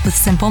simple with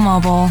Simple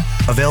Mobile.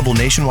 Available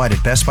nationwide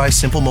at Best Buy,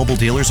 Simple Mobile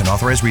dealers, and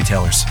authorized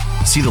retailers.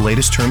 See the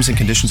latest terms and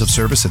conditions of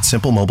service at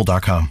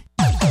simplemobile.com.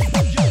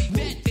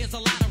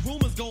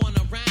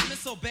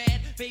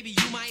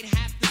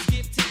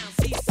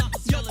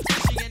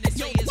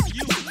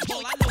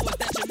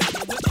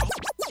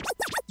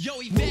 Yo,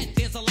 Yvette,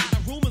 there's a lot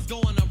of rumors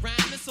going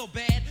around. It's so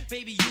bad,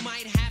 baby, you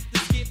might have to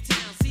skip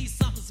town. See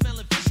something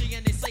smelling fishy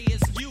and they say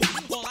it's you.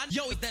 All I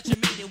know is that you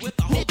made it with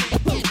the whole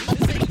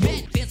thing.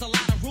 Yvette, there's a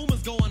lot of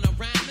rumors going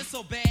around. It's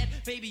so bad,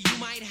 baby, you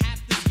might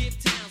have to skip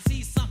town.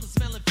 See something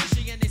smelling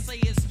fishy and they say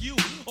it's you.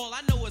 All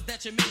I know is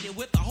that you made associated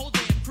with the whole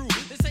damn crew.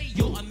 They say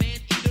you're a man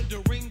eater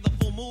during the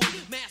full moon.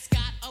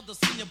 Mascot of the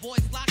senior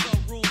boys locker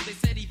room. They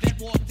said Yvette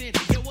walked in.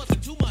 There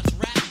wasn't too much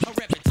rap. Her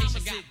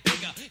reputation got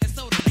bigger, and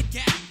so did the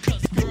gap.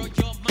 'Cause girl,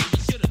 your mama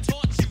should have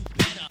taught you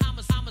better.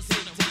 I'ma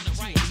send her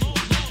right long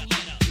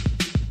letter.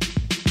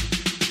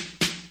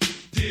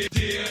 Dear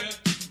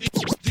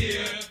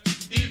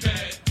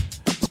Yvette.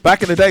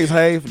 Back in the days,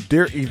 Have,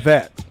 Dear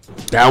Yvette.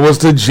 That was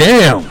the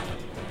jam.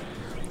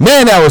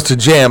 Man, that was the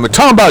jam. And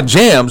talking about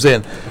jams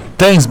and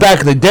things back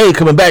in the day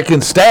coming back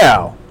in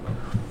style.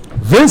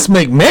 Vince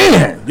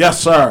McMahon. Yes,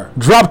 sir.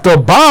 Dropped a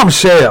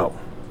bombshell.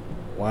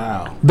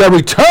 Wow. The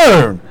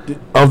return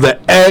of the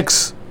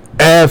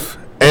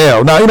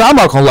XFL. Now, I'm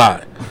not going to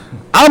lie.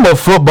 I'm a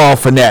football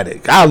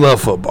fanatic. I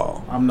love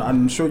football.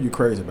 I'm sure you're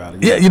crazy about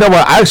it. Yeah, you know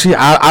what? Actually,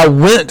 I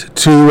went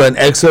to an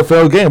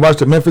XFL game. Watched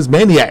the Memphis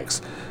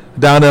Maniacs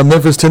down in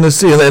Memphis,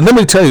 Tennessee. And let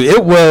me tell you,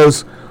 it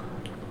was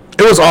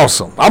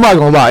awesome. I'm not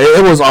going to lie.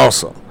 It was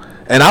awesome.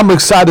 And I'm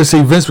excited to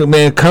see Vince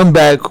McMahon come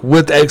back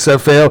with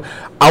XFL.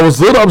 I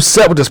was a little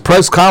upset with this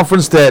press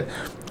conference that,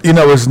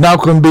 it's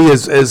not going to be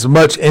as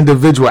much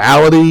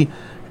individuality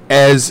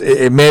as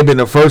it may have been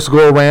the first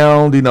go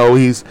around. He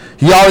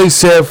already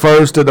said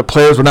first that the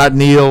players will not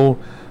kneel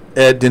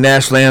at the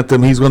national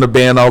anthem. He's going to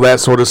ban all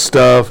that sort of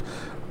stuff.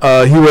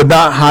 He would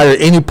not hire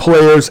any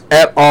players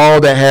at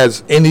all that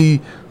has any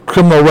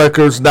criminal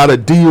records, not a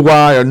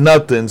DUI or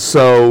nothing.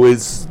 So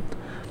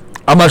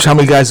I'm not sure how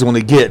many guys he's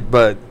going to get,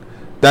 but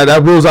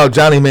that rules out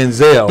Johnny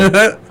Manziel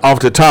off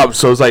the top.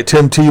 So it's like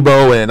Tim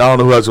Tebow, and I don't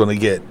know who else going to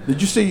get.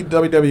 Did you see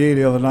WWE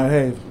the other night?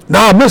 Hey, no,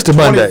 I missed it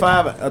Monday.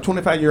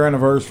 25-year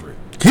anniversary.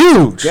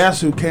 Huge.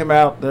 Guess who came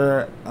out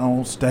there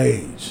on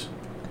stage?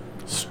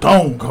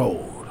 Stone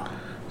Cold.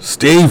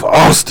 Steve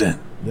Austin.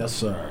 Yes,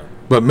 sir.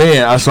 But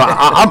man,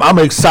 I'm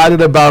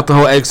excited about the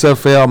whole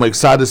XFL. I'm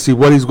excited to see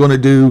what he's going to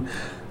do.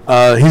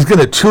 He's going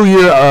to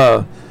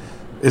 2-year.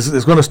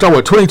 It's going to start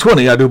with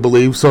 2020, I do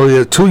believe.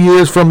 So 2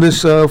 years from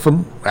this,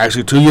 2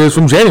 years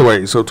from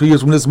January. So 2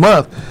 years from this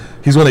month,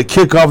 he's going to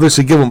kick off this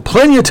to give him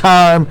plenty of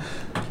time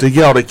to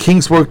get all the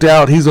kinks worked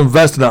out. He's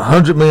invested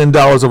 $100 million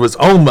of his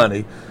own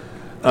money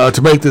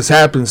to make this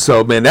happen.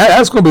 So man,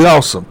 that's going to be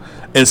awesome.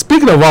 And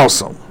speaking of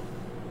awesome,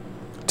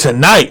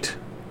 tonight,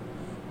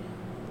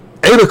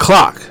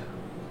 8:00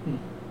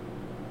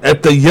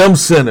 at the Yum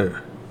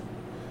Center,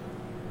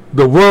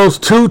 the world's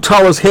 2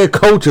 tallest head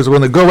coaches are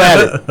going to go at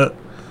it.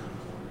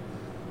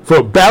 For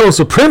a battle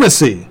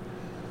supremacy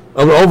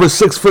of an over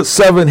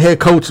 6'7" head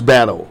coach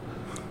battle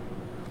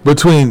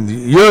between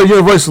your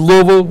versus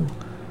Louisville,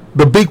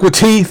 the Beak with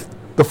Teeth,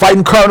 the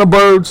Fighting Cardinal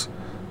Birds,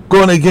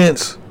 going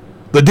against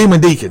the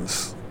Demon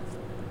Deacons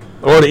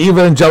or the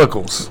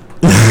Evangelicals.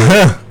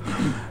 Yeah,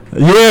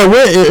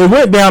 it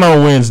went down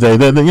on Wednesday.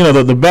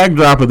 The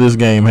backdrop of this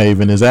game,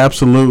 Haven, is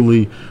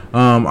absolutely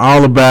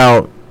all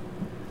about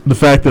the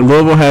fact that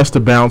Louisville has to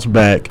bounce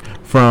back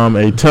from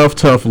a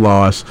tough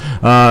loss.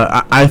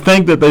 I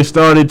think that they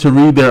started to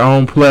read their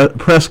own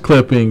press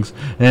clippings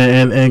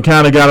and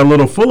kind of got a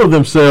little full of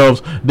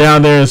themselves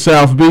down there in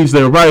South Beach.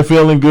 They were probably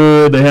feeling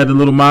good. They had the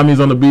little mommies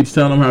on the beach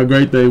telling them how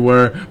great they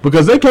were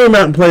because they came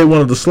out and played one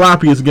of the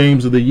sloppiest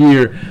games of the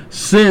year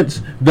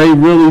since they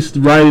really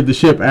righted the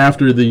ship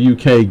after the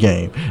UK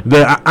game.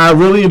 I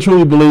really and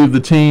truly believe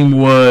the team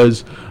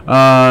was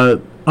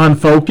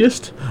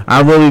unfocused.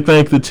 I really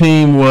think the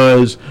team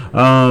was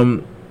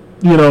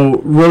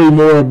really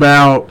more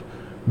about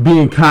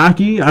being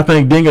cocky. I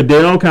think Ding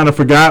Adele kind of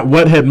forgot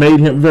what had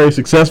made him very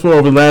successful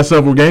over the last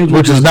several games,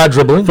 which is not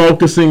dribbling,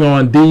 focusing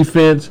on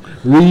defense,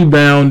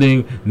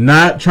 rebounding,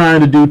 not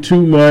trying to do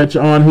too much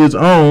on his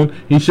own.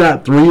 He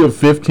shot 3 of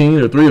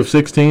 15 or 3 of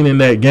 16 in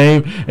that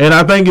game, and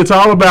I think it's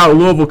all about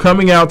Louisville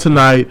coming out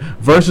tonight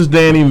versus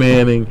Danny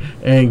Manning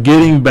and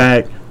getting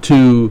back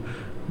to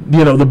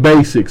the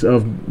basics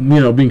of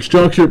being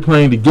structured,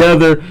 playing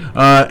together,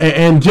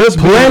 and just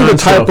playing the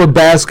type of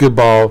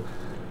basketball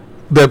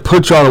that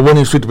put you on a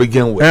winning streak to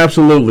begin with.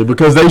 Absolutely,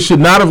 because they should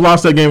not have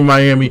lost that game in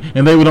Miami,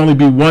 and they would only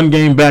be 1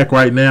 game back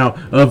right now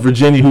of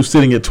Virginia, who's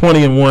sitting at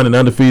 20-1 and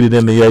undefeated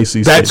in the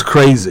ACC. That's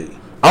crazy.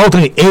 I don't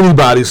think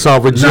anybody saw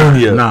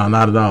Virginia. No,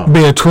 not at all.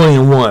 Being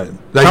 20-1.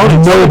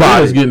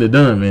 Nobody's getting it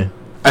done, man.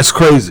 That's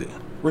crazy.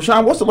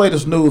 Rashawn, what's the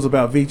latest news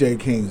about VJ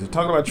Kings? They're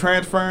talking about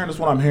transferring? That's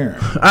what I'm hearing.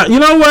 You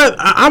know what?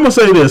 I'm going to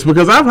say this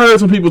because I've heard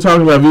some people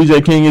talking about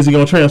VJ King. Is he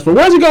going to transfer?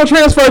 Where's he going to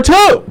transfer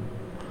to?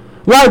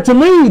 Like, to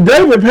me,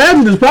 David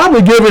Padgett is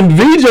probably giving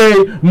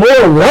VJ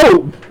more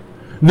rope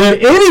than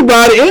any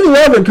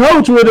other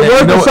coach would have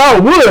worked and saw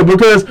would,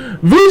 because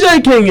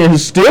VJ King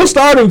is still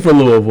starting for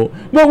Louisville,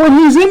 but when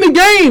he's in the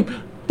game,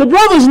 the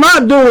brother's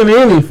not doing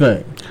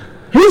anything.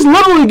 He's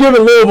literally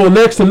giving Louisville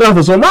next to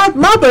nothing. So my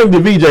thing to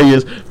VJ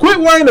is quit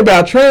worrying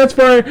about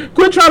transferring.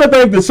 Quit trying to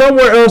think that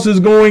somewhere else is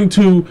going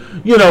to,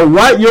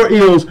 right your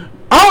ills.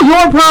 All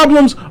your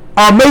problems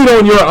are made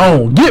on your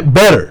own. Get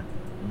better.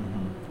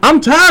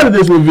 I'm tired of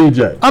this with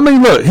VJ. I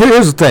mean, look,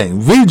 here's the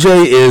thing. VJ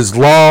is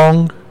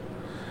long.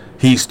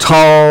 He's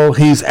tall.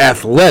 He's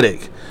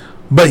athletic.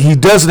 But he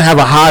doesn't have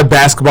a high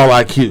basketball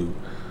IQ.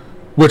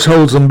 which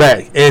holds him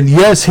back. And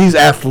yes, he's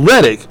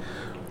athletic,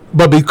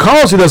 but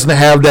because he doesn't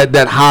have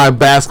that high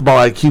basketball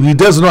IQ, he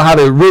doesn't know how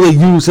to really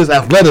use his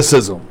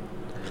athleticism.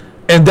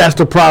 And that's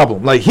the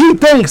problem. Like, he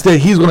thinks that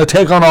he's going to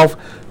take on off,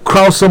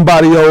 cross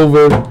somebody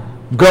over,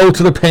 go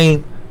to the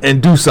paint,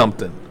 and do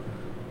something.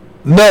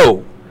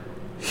 No.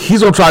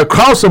 He's going to try to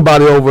cross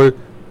somebody over,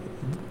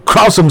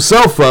 cross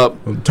himself up,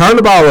 turn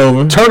the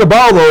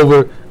ball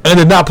over, and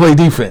then not play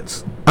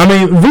defense. I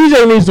mean,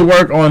 VJ needs to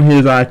work on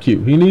his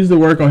IQ. He needs to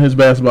work on his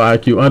basketball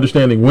IQ,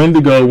 understanding when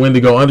to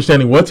go,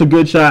 understanding what's a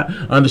good shot,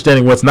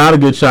 understanding what's not a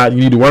good shot.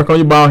 You need to work on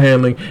your ball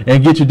handling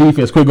and get your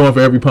defense quit going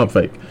for every pump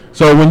fake.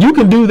 So when you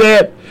can do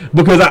that,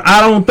 because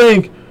I don't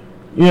think,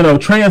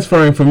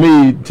 transferring for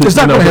me to it's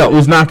not going to help.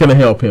 It's not going to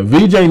help him.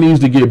 VJ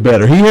needs to get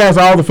better. He has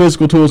all the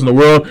physical tools in the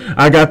world.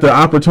 I got the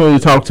opportunity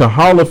to talk to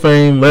Hall of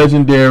Fame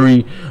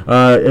legendary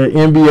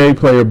NBA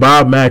player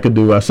Bob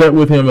McAdoo. I sat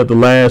with him at the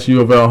last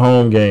U of L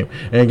home game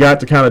and got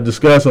to kind of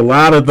discuss a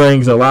lot of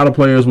things, a lot of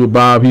players with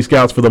Bob. He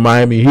scouts for the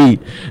Miami Heat,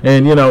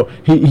 and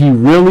he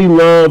really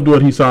loved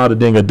what he saw to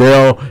Ding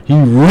Adele. He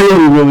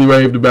really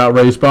raved about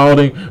Ray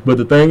Spalding. But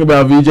the thing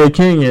about VJ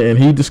King, and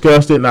he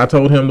discussed it, and I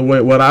told him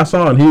what I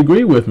saw, and he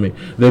agreed with me,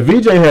 that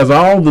VJ has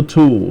all the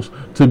tools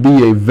to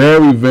be a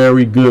very,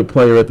 very good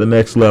player at the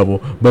next level,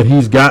 but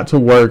he's got to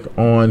work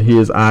on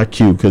his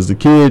IQ because the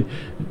kid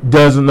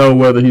doesn't know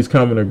whether he's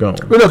coming or going.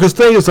 Because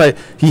the thing is, like,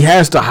 he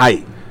has the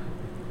height.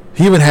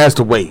 He even has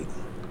the weight.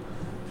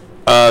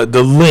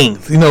 The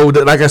length,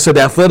 like I said,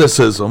 the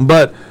athleticism.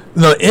 But,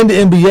 in the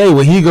NBA,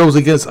 when he goes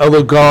against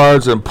other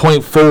guards and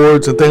point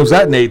forwards and things of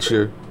that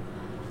nature,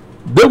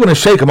 they're going to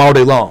shake him all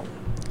day long.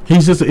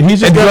 He's going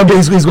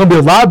to be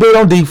a liability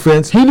on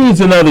defense. He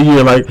needs another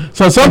year.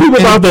 Some people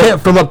thought that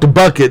can't fill up the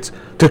buckets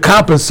to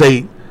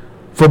compensate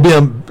for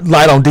being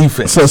light on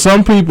defense. So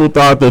some people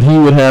thought that he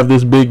would have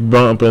this big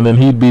bump and then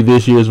he'd be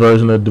this year's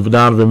version of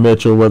Donovan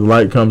Mitchell where the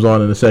light comes on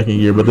in the second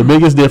year. But the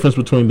biggest difference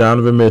between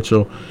Donovan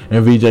Mitchell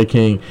and VJ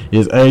King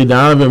is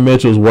Donovan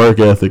Mitchell's work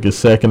ethic is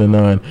second to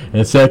none.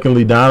 And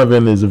secondly,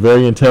 Donovan is a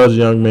very intelligent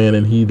young man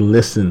and he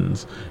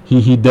listens.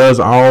 He does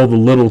all the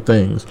little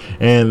things.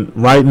 And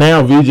right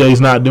now,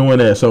 VJ's not doing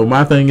that. So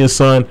my thing is,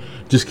 son,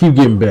 just keep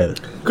getting better.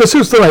 Because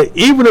here's the thing,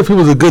 even if he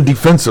was a good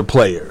defensive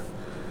player,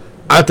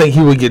 I think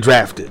he would get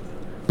drafted.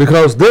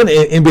 Because then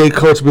an NBA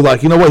coach would be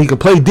like, you know what, he can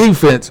play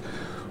defense,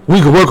 we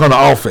can work on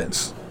the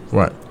offense.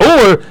 Right.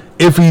 Or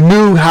if he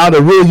knew how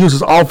to really use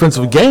his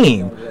offensive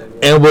game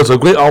and was a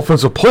great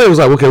offensive player, it was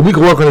like, okay, we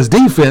can work on his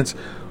defense,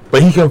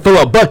 but he can fill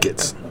up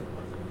buckets.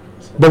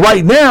 But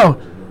right now,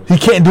 he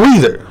can't do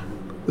either.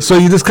 So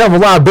you just kind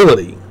of a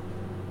liability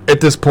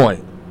at this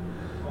point.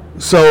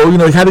 So, you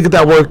had to get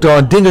that work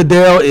done. Ding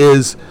Adele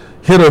is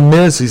hit or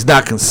miss. He's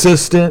not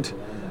consistent.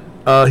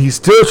 He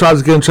still tries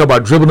to get in trouble by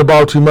dribbling the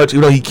ball too much.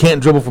 He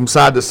can't dribble from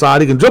side to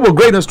side. He can dribble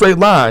great in a straight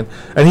line,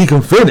 and he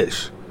can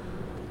finish.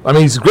 I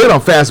mean, he's great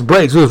on fast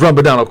breaks. He'll just run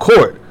down a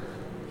court.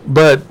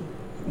 But,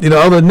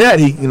 other than that,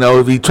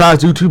 if he tries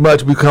to do too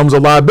much, it becomes a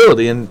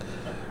liability. And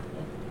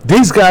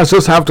these guys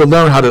just have to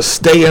learn how to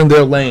stay in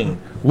their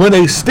lane. When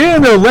they stay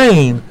in their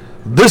lane,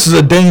 this is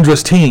a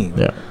dangerous team.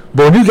 Yeah.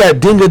 But when you got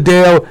Ding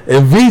Adele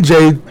and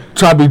VJ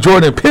trying to be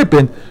Jordan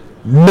Pippen,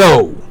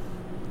 no.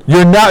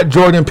 You're not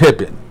Jordan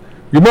Pippen.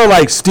 You're more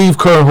like Steve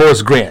Kerr and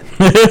Horace Grant.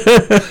 So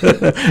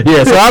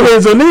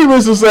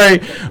needless to say,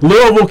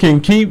 Louisville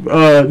can keep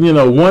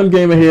one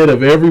game ahead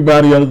of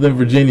everybody other than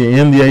Virginia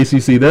in the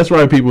ACC. That's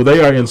right, people.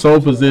 They are in sole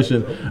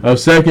position of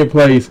second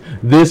place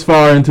this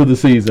far into the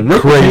season.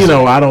 Rick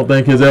Pitino, I don't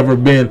think, has ever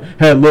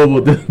had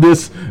Louisville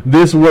this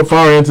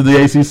far into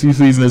the ACC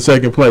season in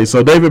second place.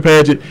 So David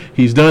Padgett,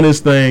 he's done his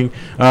thing.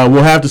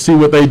 We'll have to see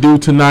what they do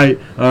tonight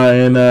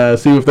and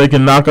see if they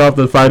can knock off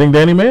the Fighting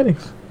Danny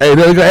Mannings. Hey,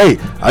 there you go. Hey,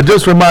 I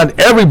just remind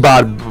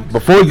everybody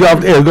before we go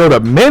off the air, go to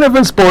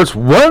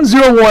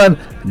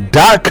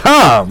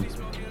maineventsports101.com.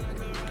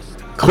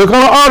 Click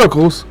on the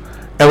articles,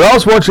 and we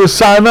also want you to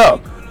sign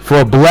up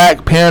for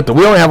Black Panther.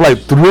 We only have like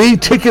 3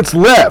 tickets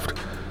left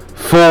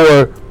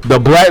for the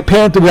Black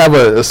Panther. We have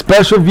a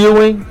special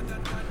viewing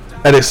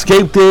at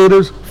Escape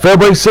Theaters,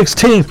 February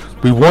 16th.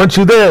 We want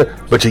you there,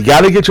 but you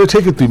got to get your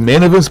ticket through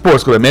Main Event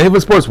Sports. Go to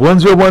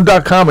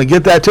maineventsports101.com and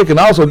get that ticket. And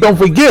also, don't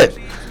forget,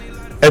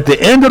 at the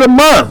end of the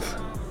month,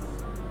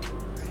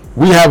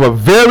 we have a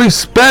very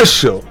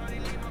special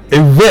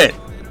event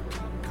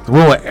we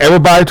want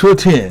everybody to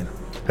attend.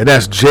 And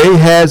that's Jay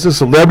has a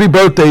Celebrity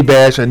Birthday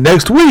Bash. And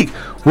next week,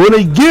 we're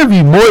going to give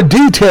you more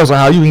details on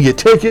how you can get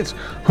tickets,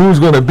 who's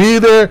going to be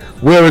there,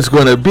 where it's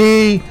going to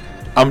be,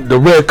 the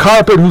red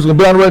carpet, who's going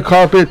to be on the red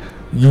carpet.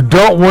 You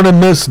don't want to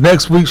miss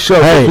next week's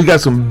show. Hey, we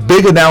got some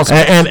big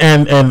announcements.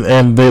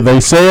 And they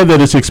said that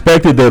it's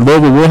expected that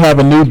Louisville will have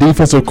a new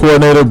defensive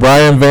coordinator,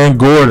 Brian Van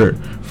Gorder,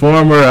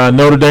 former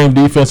Notre Dame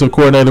defensive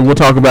coordinator. We'll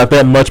talk about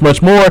that and much,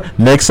 much more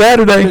next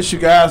Saturday. Miss you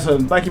guys,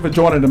 and thank you for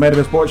joining the Main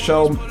Event Sports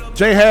Show.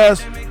 Jay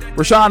Has,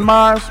 Rashawn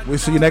Myers. We'll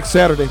see you next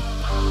Saturday.